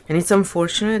 And it's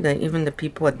unfortunate that even the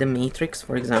people at the Matrix,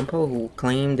 for example, who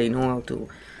claim they know how to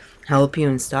help you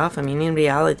and stuff, I mean, in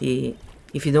reality,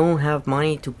 if you don't have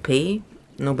money to pay,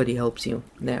 nobody helps you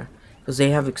there. Because they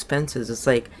have expenses. It's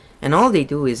like, and all they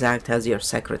do is act as your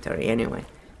secretary anyway.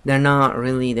 They're not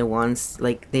really the ones,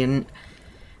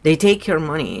 they take your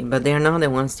money, but they're not the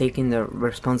ones taking the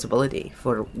responsibility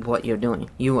for what you're doing.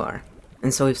 You are.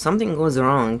 And so if something goes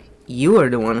wrong, you are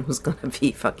the one who's gonna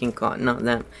be fucking caught, not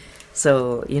them.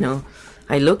 So,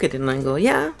 I look at it and I go,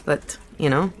 yeah, but,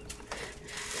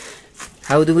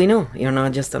 how do we know you're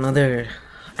not just another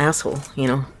asshole,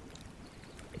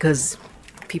 Because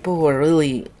people who are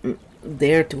really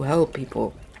there to help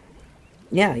people,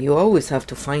 yeah, you always have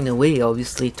to find a way,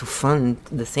 obviously, to fund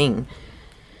the thing.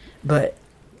 But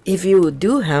if you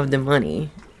do have the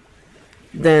money,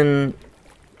 then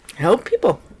help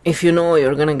people. If you know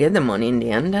you're gonna get the money in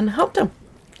the end, then help them.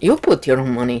 You put your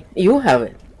own money. You have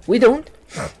it. We don't.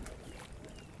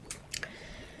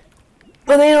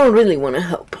 But they don't really want to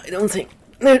help, I don't think.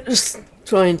 They're just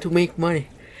trying to make money.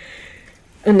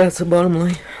 And that's the bottom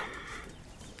line.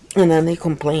 And then they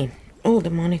complain. Oh,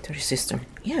 the monetary system.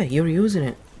 Yeah, you're using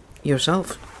it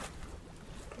yourself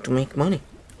to make money.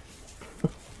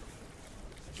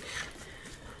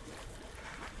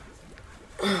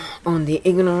 On the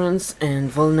ignorance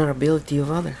and vulnerability of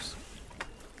others.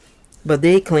 But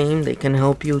they claim they can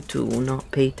help you to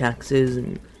not pay taxes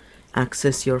and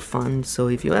access your funds. So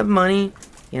if you have money,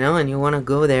 and you want to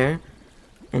go there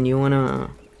and you want to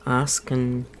ask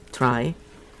and try,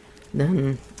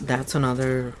 then that's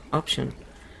another option.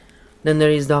 Then there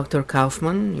is Dr.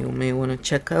 Kaufman. You may want to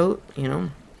check out,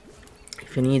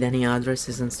 if you need any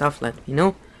addresses and stuff, let me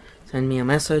know. Send me a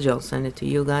message. I'll send it to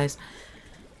you guys.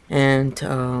 And,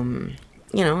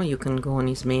 you can go on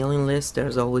his mailing list.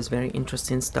 There's always very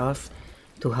interesting stuff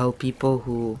to help people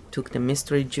who took the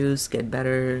mystery juice get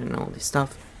better and all this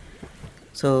stuff.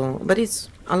 So, but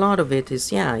a lot of it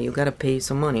is, you gotta pay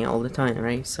some money all the time,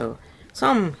 right? So,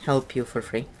 some help you for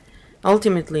free.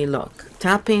 Ultimately, look,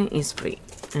 tapping is free.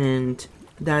 And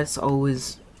that's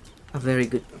always a very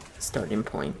good starting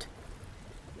point.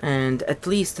 And at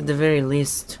least, at the very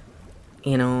least,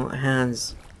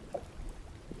 has,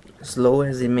 slow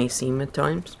as it may seem at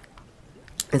times,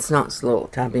 it's not slow.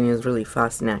 Tapping is really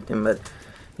fast and acting, but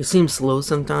it seems slow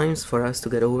sometimes for us to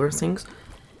get over things.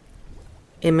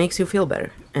 It makes you feel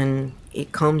better and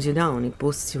it calms you down. It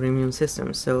boosts your immune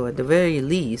system. So at the very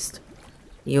least,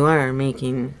 you are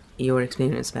making your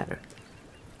experience better.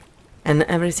 And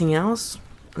everything else,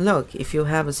 look, if you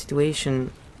have a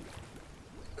situation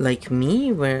like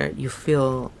me where you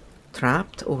feel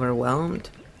trapped,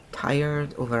 overwhelmed,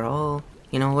 tired overall,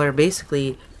 where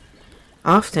basically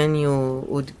often you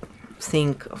would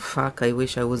think, fuck, I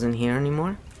wish I wasn't here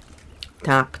anymore.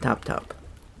 Tap, tap, tap.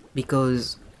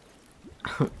 Because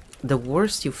the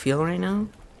worse you feel right now,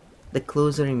 the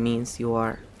closer it means you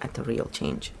are at a real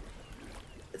change.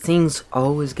 Things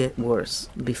always get worse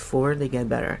before they get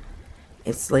better.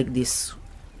 It's like this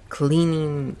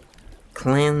cleanse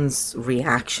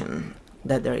reaction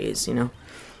that there is,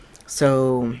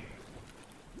 So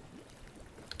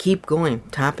keep going,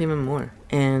 tap even more,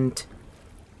 and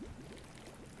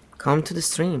come to the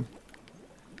stream,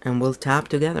 and we'll tap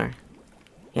together.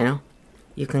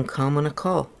 You can come on a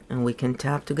call, and we can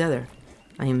tap together.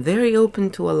 I am very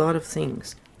open to a lot of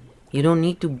things. You don't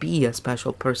need to be a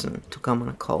special person to come on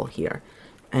a call here,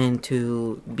 and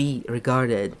to be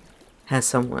regarded as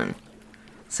someone.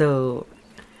 So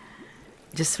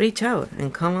just reach out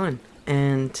and come on,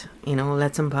 and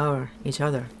let's empower each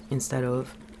other instead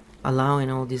of allowing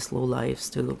all these low lives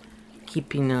to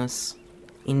keeping us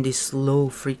in this low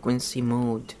frequency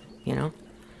mode, you know?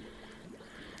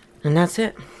 And that's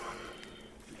it.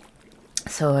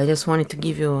 So I just wanted to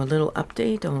give you a little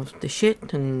update of the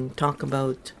shit and talk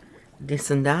about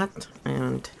this and that.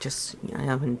 And just, I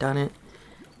haven't done it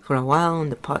for a while on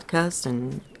the podcast,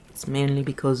 and it's mainly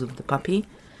because of the puppy.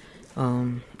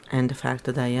 And the fact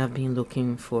that I have been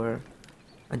looking for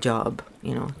a job,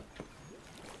 you know,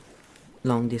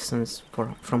 long distance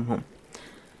from home.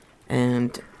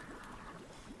 And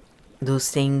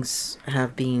those things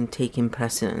have been taking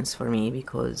precedence for me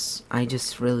because I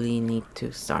just really need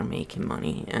to start making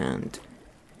money, and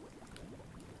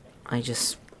I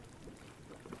just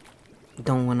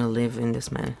don't want to live in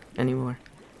this manner anymore.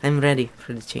 I'm ready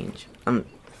for the change. I'm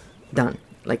done.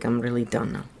 Like, I'm really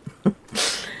done now.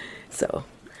 So,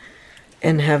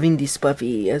 and having this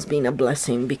puppy has been a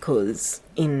blessing because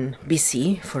in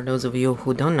BC, for those of you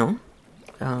who don't know,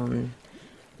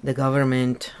 the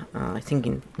government, I think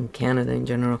in Canada in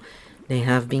general, they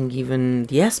have been given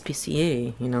the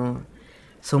SPCA, you know,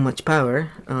 so much power.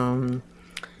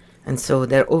 And so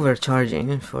they're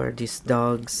overcharging for these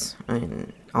dogs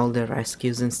and all the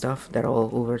rescues and stuff. They're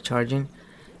all overcharging.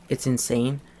 It's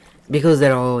insane. Because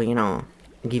they're all, you know,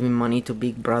 giving money to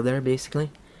Big Brother,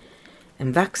 basically.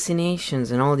 And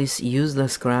vaccinations and all this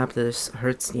useless crap that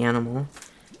hurts the animal.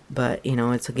 But, you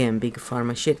know, it's again big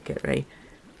pharma shit, right?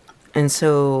 And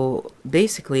so,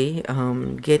 basically,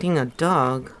 getting a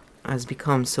dog has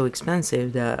become so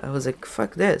expensive that I was like,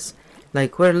 fuck this.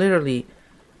 Like, we're literally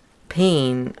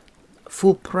paying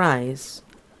full price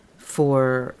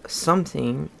for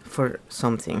something.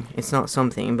 It's not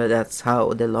something, but that's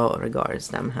how the law regards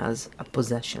them, as a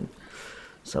possession.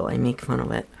 So I make fun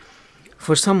of it.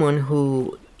 For someone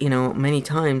who, you know, many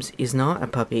times is not a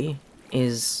puppy,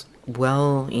 is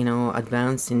well, you know,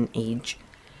 advanced in age,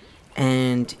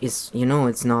 and is, you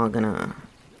know,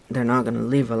 they're not gonna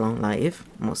live a long life,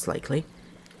 most likely.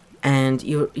 And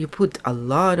you put a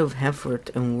lot of effort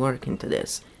and work into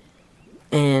this,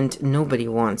 and nobody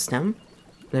wants them.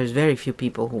 There's very few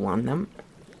people who want them,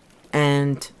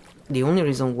 and the only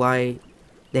reason why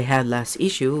they had less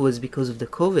issue was because of the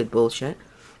COVID bullshit,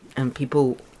 and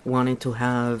people wanted to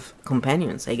have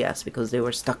companions, I guess, because they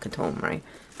were stuck at home, right?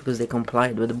 Because they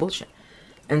complied with the bullshit.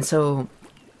 And so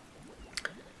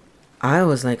I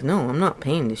was like, no, I'm not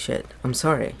paying this shit. I'm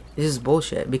sorry. This is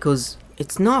bullshit. Because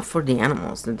it's not for the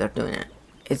animals that they're doing it.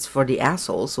 It's for the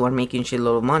assholes who are making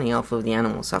shitload of money off of the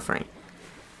animal suffering.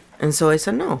 And so I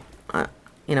said, no.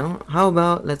 You know, how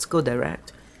about let's go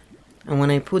direct? And when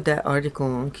I put that article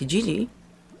on Kijiji,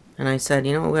 and I said,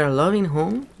 you know, we're a loving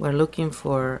home. We're looking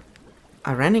for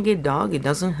a renegade dog. It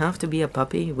doesn't have to be a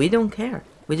puppy. We don't care.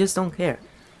 We just don't care.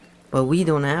 But we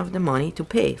don't have the money to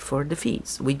pay for the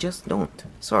fees. We just don't.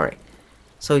 Sorry.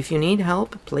 So if you need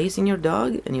help placing your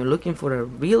dog and you're looking for a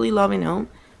really loving home,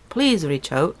 please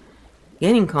reach out.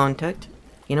 Get in contact.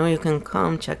 You know, you can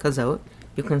come check us out.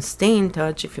 You can stay in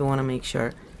touch if you want to make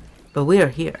sure. But we are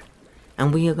here.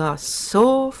 And we got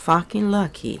so fucking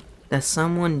lucky that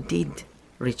someone did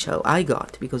reach out. I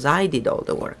got, because I did all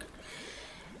the work.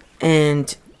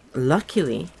 And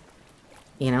luckily,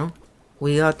 you know,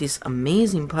 we got this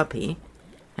amazing puppy.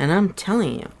 And I'm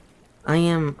telling you, I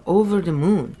am over the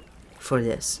moon for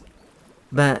this.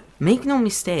 But make no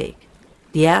mistake,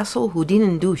 the asshole who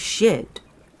didn't do shit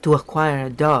to acquire a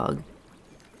dog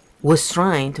was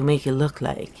trying to make it look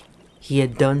like he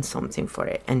had done something for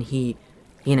it, and he,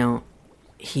 you know,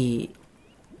 he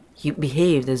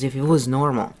behaved as if it was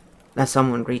normal that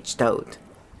someone reached out.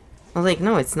 I was like,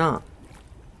 no, it's not.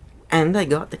 And I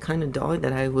got the kind of dog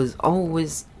that I was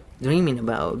always dreaming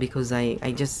about because I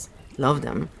just love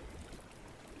them.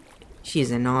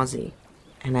 She's an Aussie,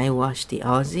 and I wash the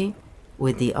Aussie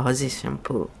with the Aussie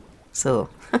shampoo. So,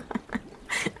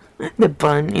 the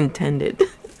pun intended.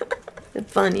 The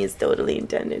pun is totally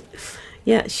intended.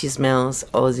 Yeah, she smells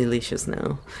Aussie-licious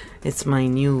now. It's my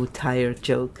new tired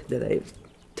joke that I've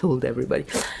told everybody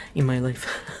in my life.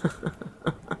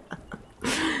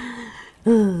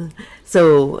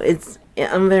 So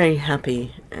I'm very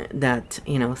happy that,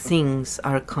 you know, things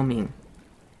are coming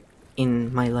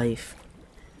in my life.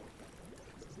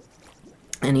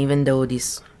 And even though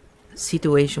this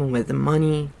situation with the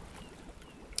money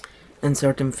and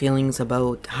certain feelings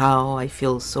about how I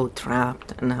feel so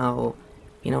trapped and how,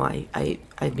 you know,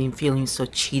 I've been feeling so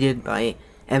cheated by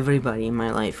everybody in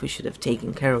my life who should have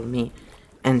taken care of me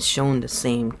and shown the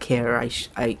same care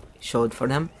I showed for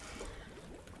them.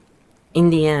 In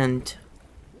the end,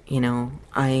 you know,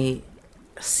 I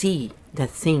see that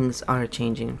things are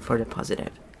changing for the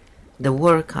positive. The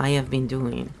work I have been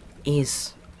doing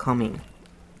is coming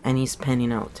and he's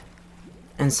panning out.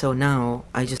 And so now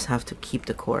I just have to keep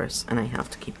the course, and I have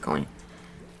to keep going.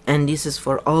 And this is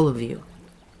for all of you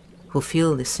who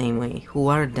feel the same way, who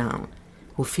are down,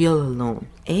 who feel alone.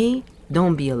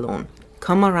 Don't be alone.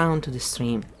 Come around to the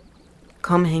stream.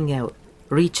 Come hang out.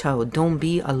 Reach out. Don't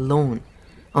be alone.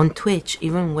 On Twitch,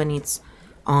 even when it's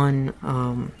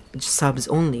on subs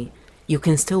only, you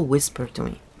can still whisper to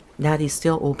me. That is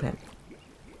still open.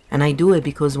 And I do it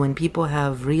because when people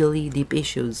have really deep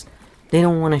issues, they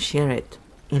don't want to share it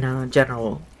in a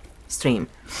general stream.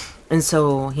 And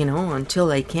so,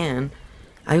 until I can,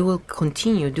 I will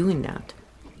continue doing that.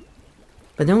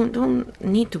 But don't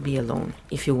need to be alone.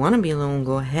 If you want to be alone,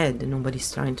 go ahead.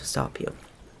 Nobody's trying to stop you.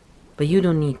 But you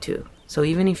don't need to. So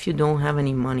even if you don't have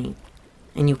any money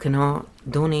and you cannot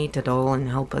donate at all and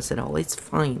help us at all, it's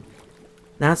fine.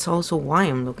 That's also why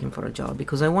I'm looking for a job,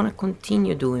 because I want to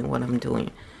continue doing what I'm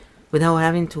doing without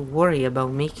having to worry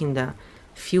about making the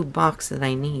few bucks that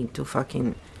I need to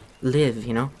fucking live,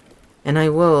 And I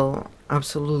will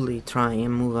absolutely try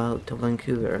and move out to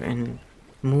Vancouver and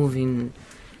move in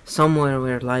somewhere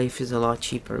where life is a lot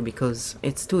cheaper, because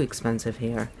it's too expensive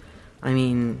here. I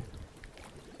mean,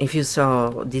 if you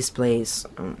saw this place,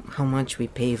 how much we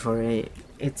pay for it,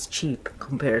 it's cheap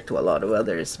compared to a lot of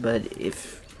others. But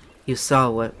if you saw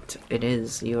what it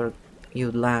is,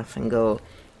 you'd laugh and go,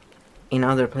 in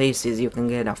other places you can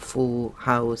get a full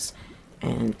house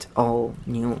and all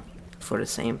new for the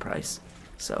same price.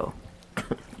 So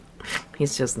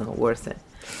it's just not worth it.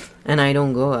 And I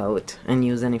don't go out and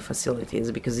use any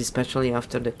facilities, because especially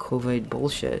after the COVID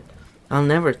bullshit, I'll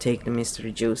never take the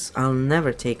mystery juice. I'll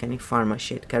never take any pharma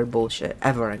shit care bullshit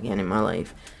ever again in my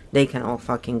life. They can all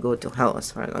fucking go to hell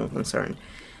as far as I'm concerned.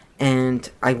 And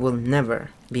I will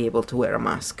never be able to wear a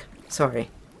mask. Sorry.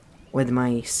 With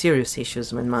my serious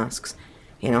issues with masks,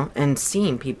 and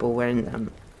seeing people wearing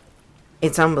them,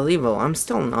 it's unbelievable. I'm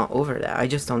still not over that. I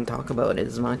just don't talk about it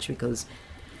as much because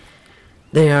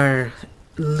they are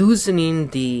loosening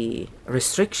the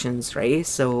restrictions, right?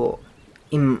 So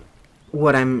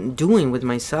what I'm doing with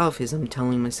myself is I'm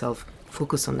telling myself,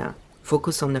 focus on that.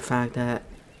 Focus on the fact that,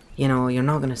 you're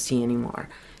not going to see anymore.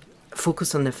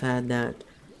 Focus on the fact that,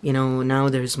 now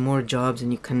there's more jobs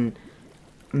and you can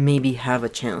maybe have a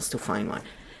chance to find one.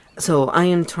 So I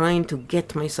am trying to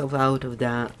get myself out of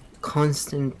that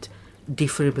constant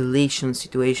defibrillation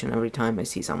situation every time I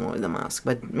see someone with a mask.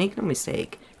 But make no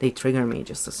mistake, they trigger me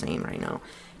just the same right now.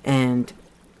 And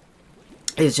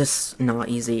it's just not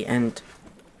easy. And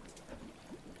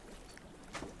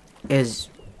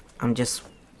I'm just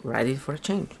ready for a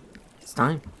change. It's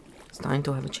time. It's time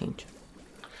to have a change.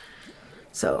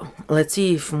 So let's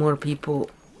see if more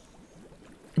people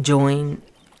join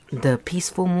the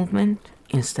peaceful movement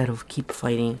instead of keep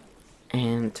fighting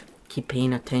and keep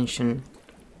paying attention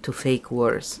to fake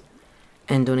wars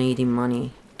and donating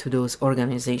money to those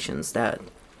organizations that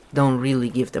don't really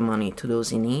give the money to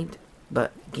those in need,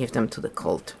 but give them to the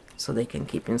cult so they can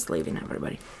keep enslaving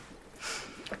everybody.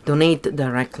 Donate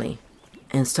directly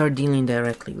and start dealing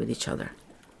directly with each other.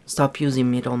 Stop using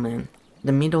middlemen.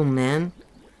 The middleman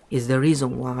is the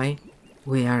reason why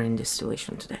we are in this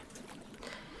situation today.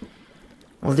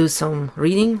 I'll do some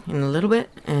reading in a little bit,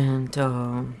 and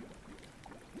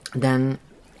then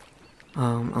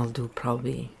I'll do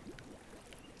probably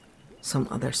some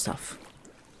other stuff.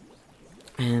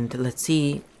 And let's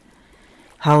see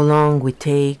how long we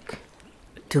take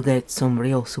to get some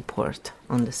real support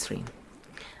on the stream.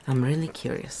 I'm really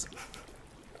curious.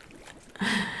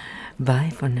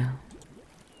 Bye for now.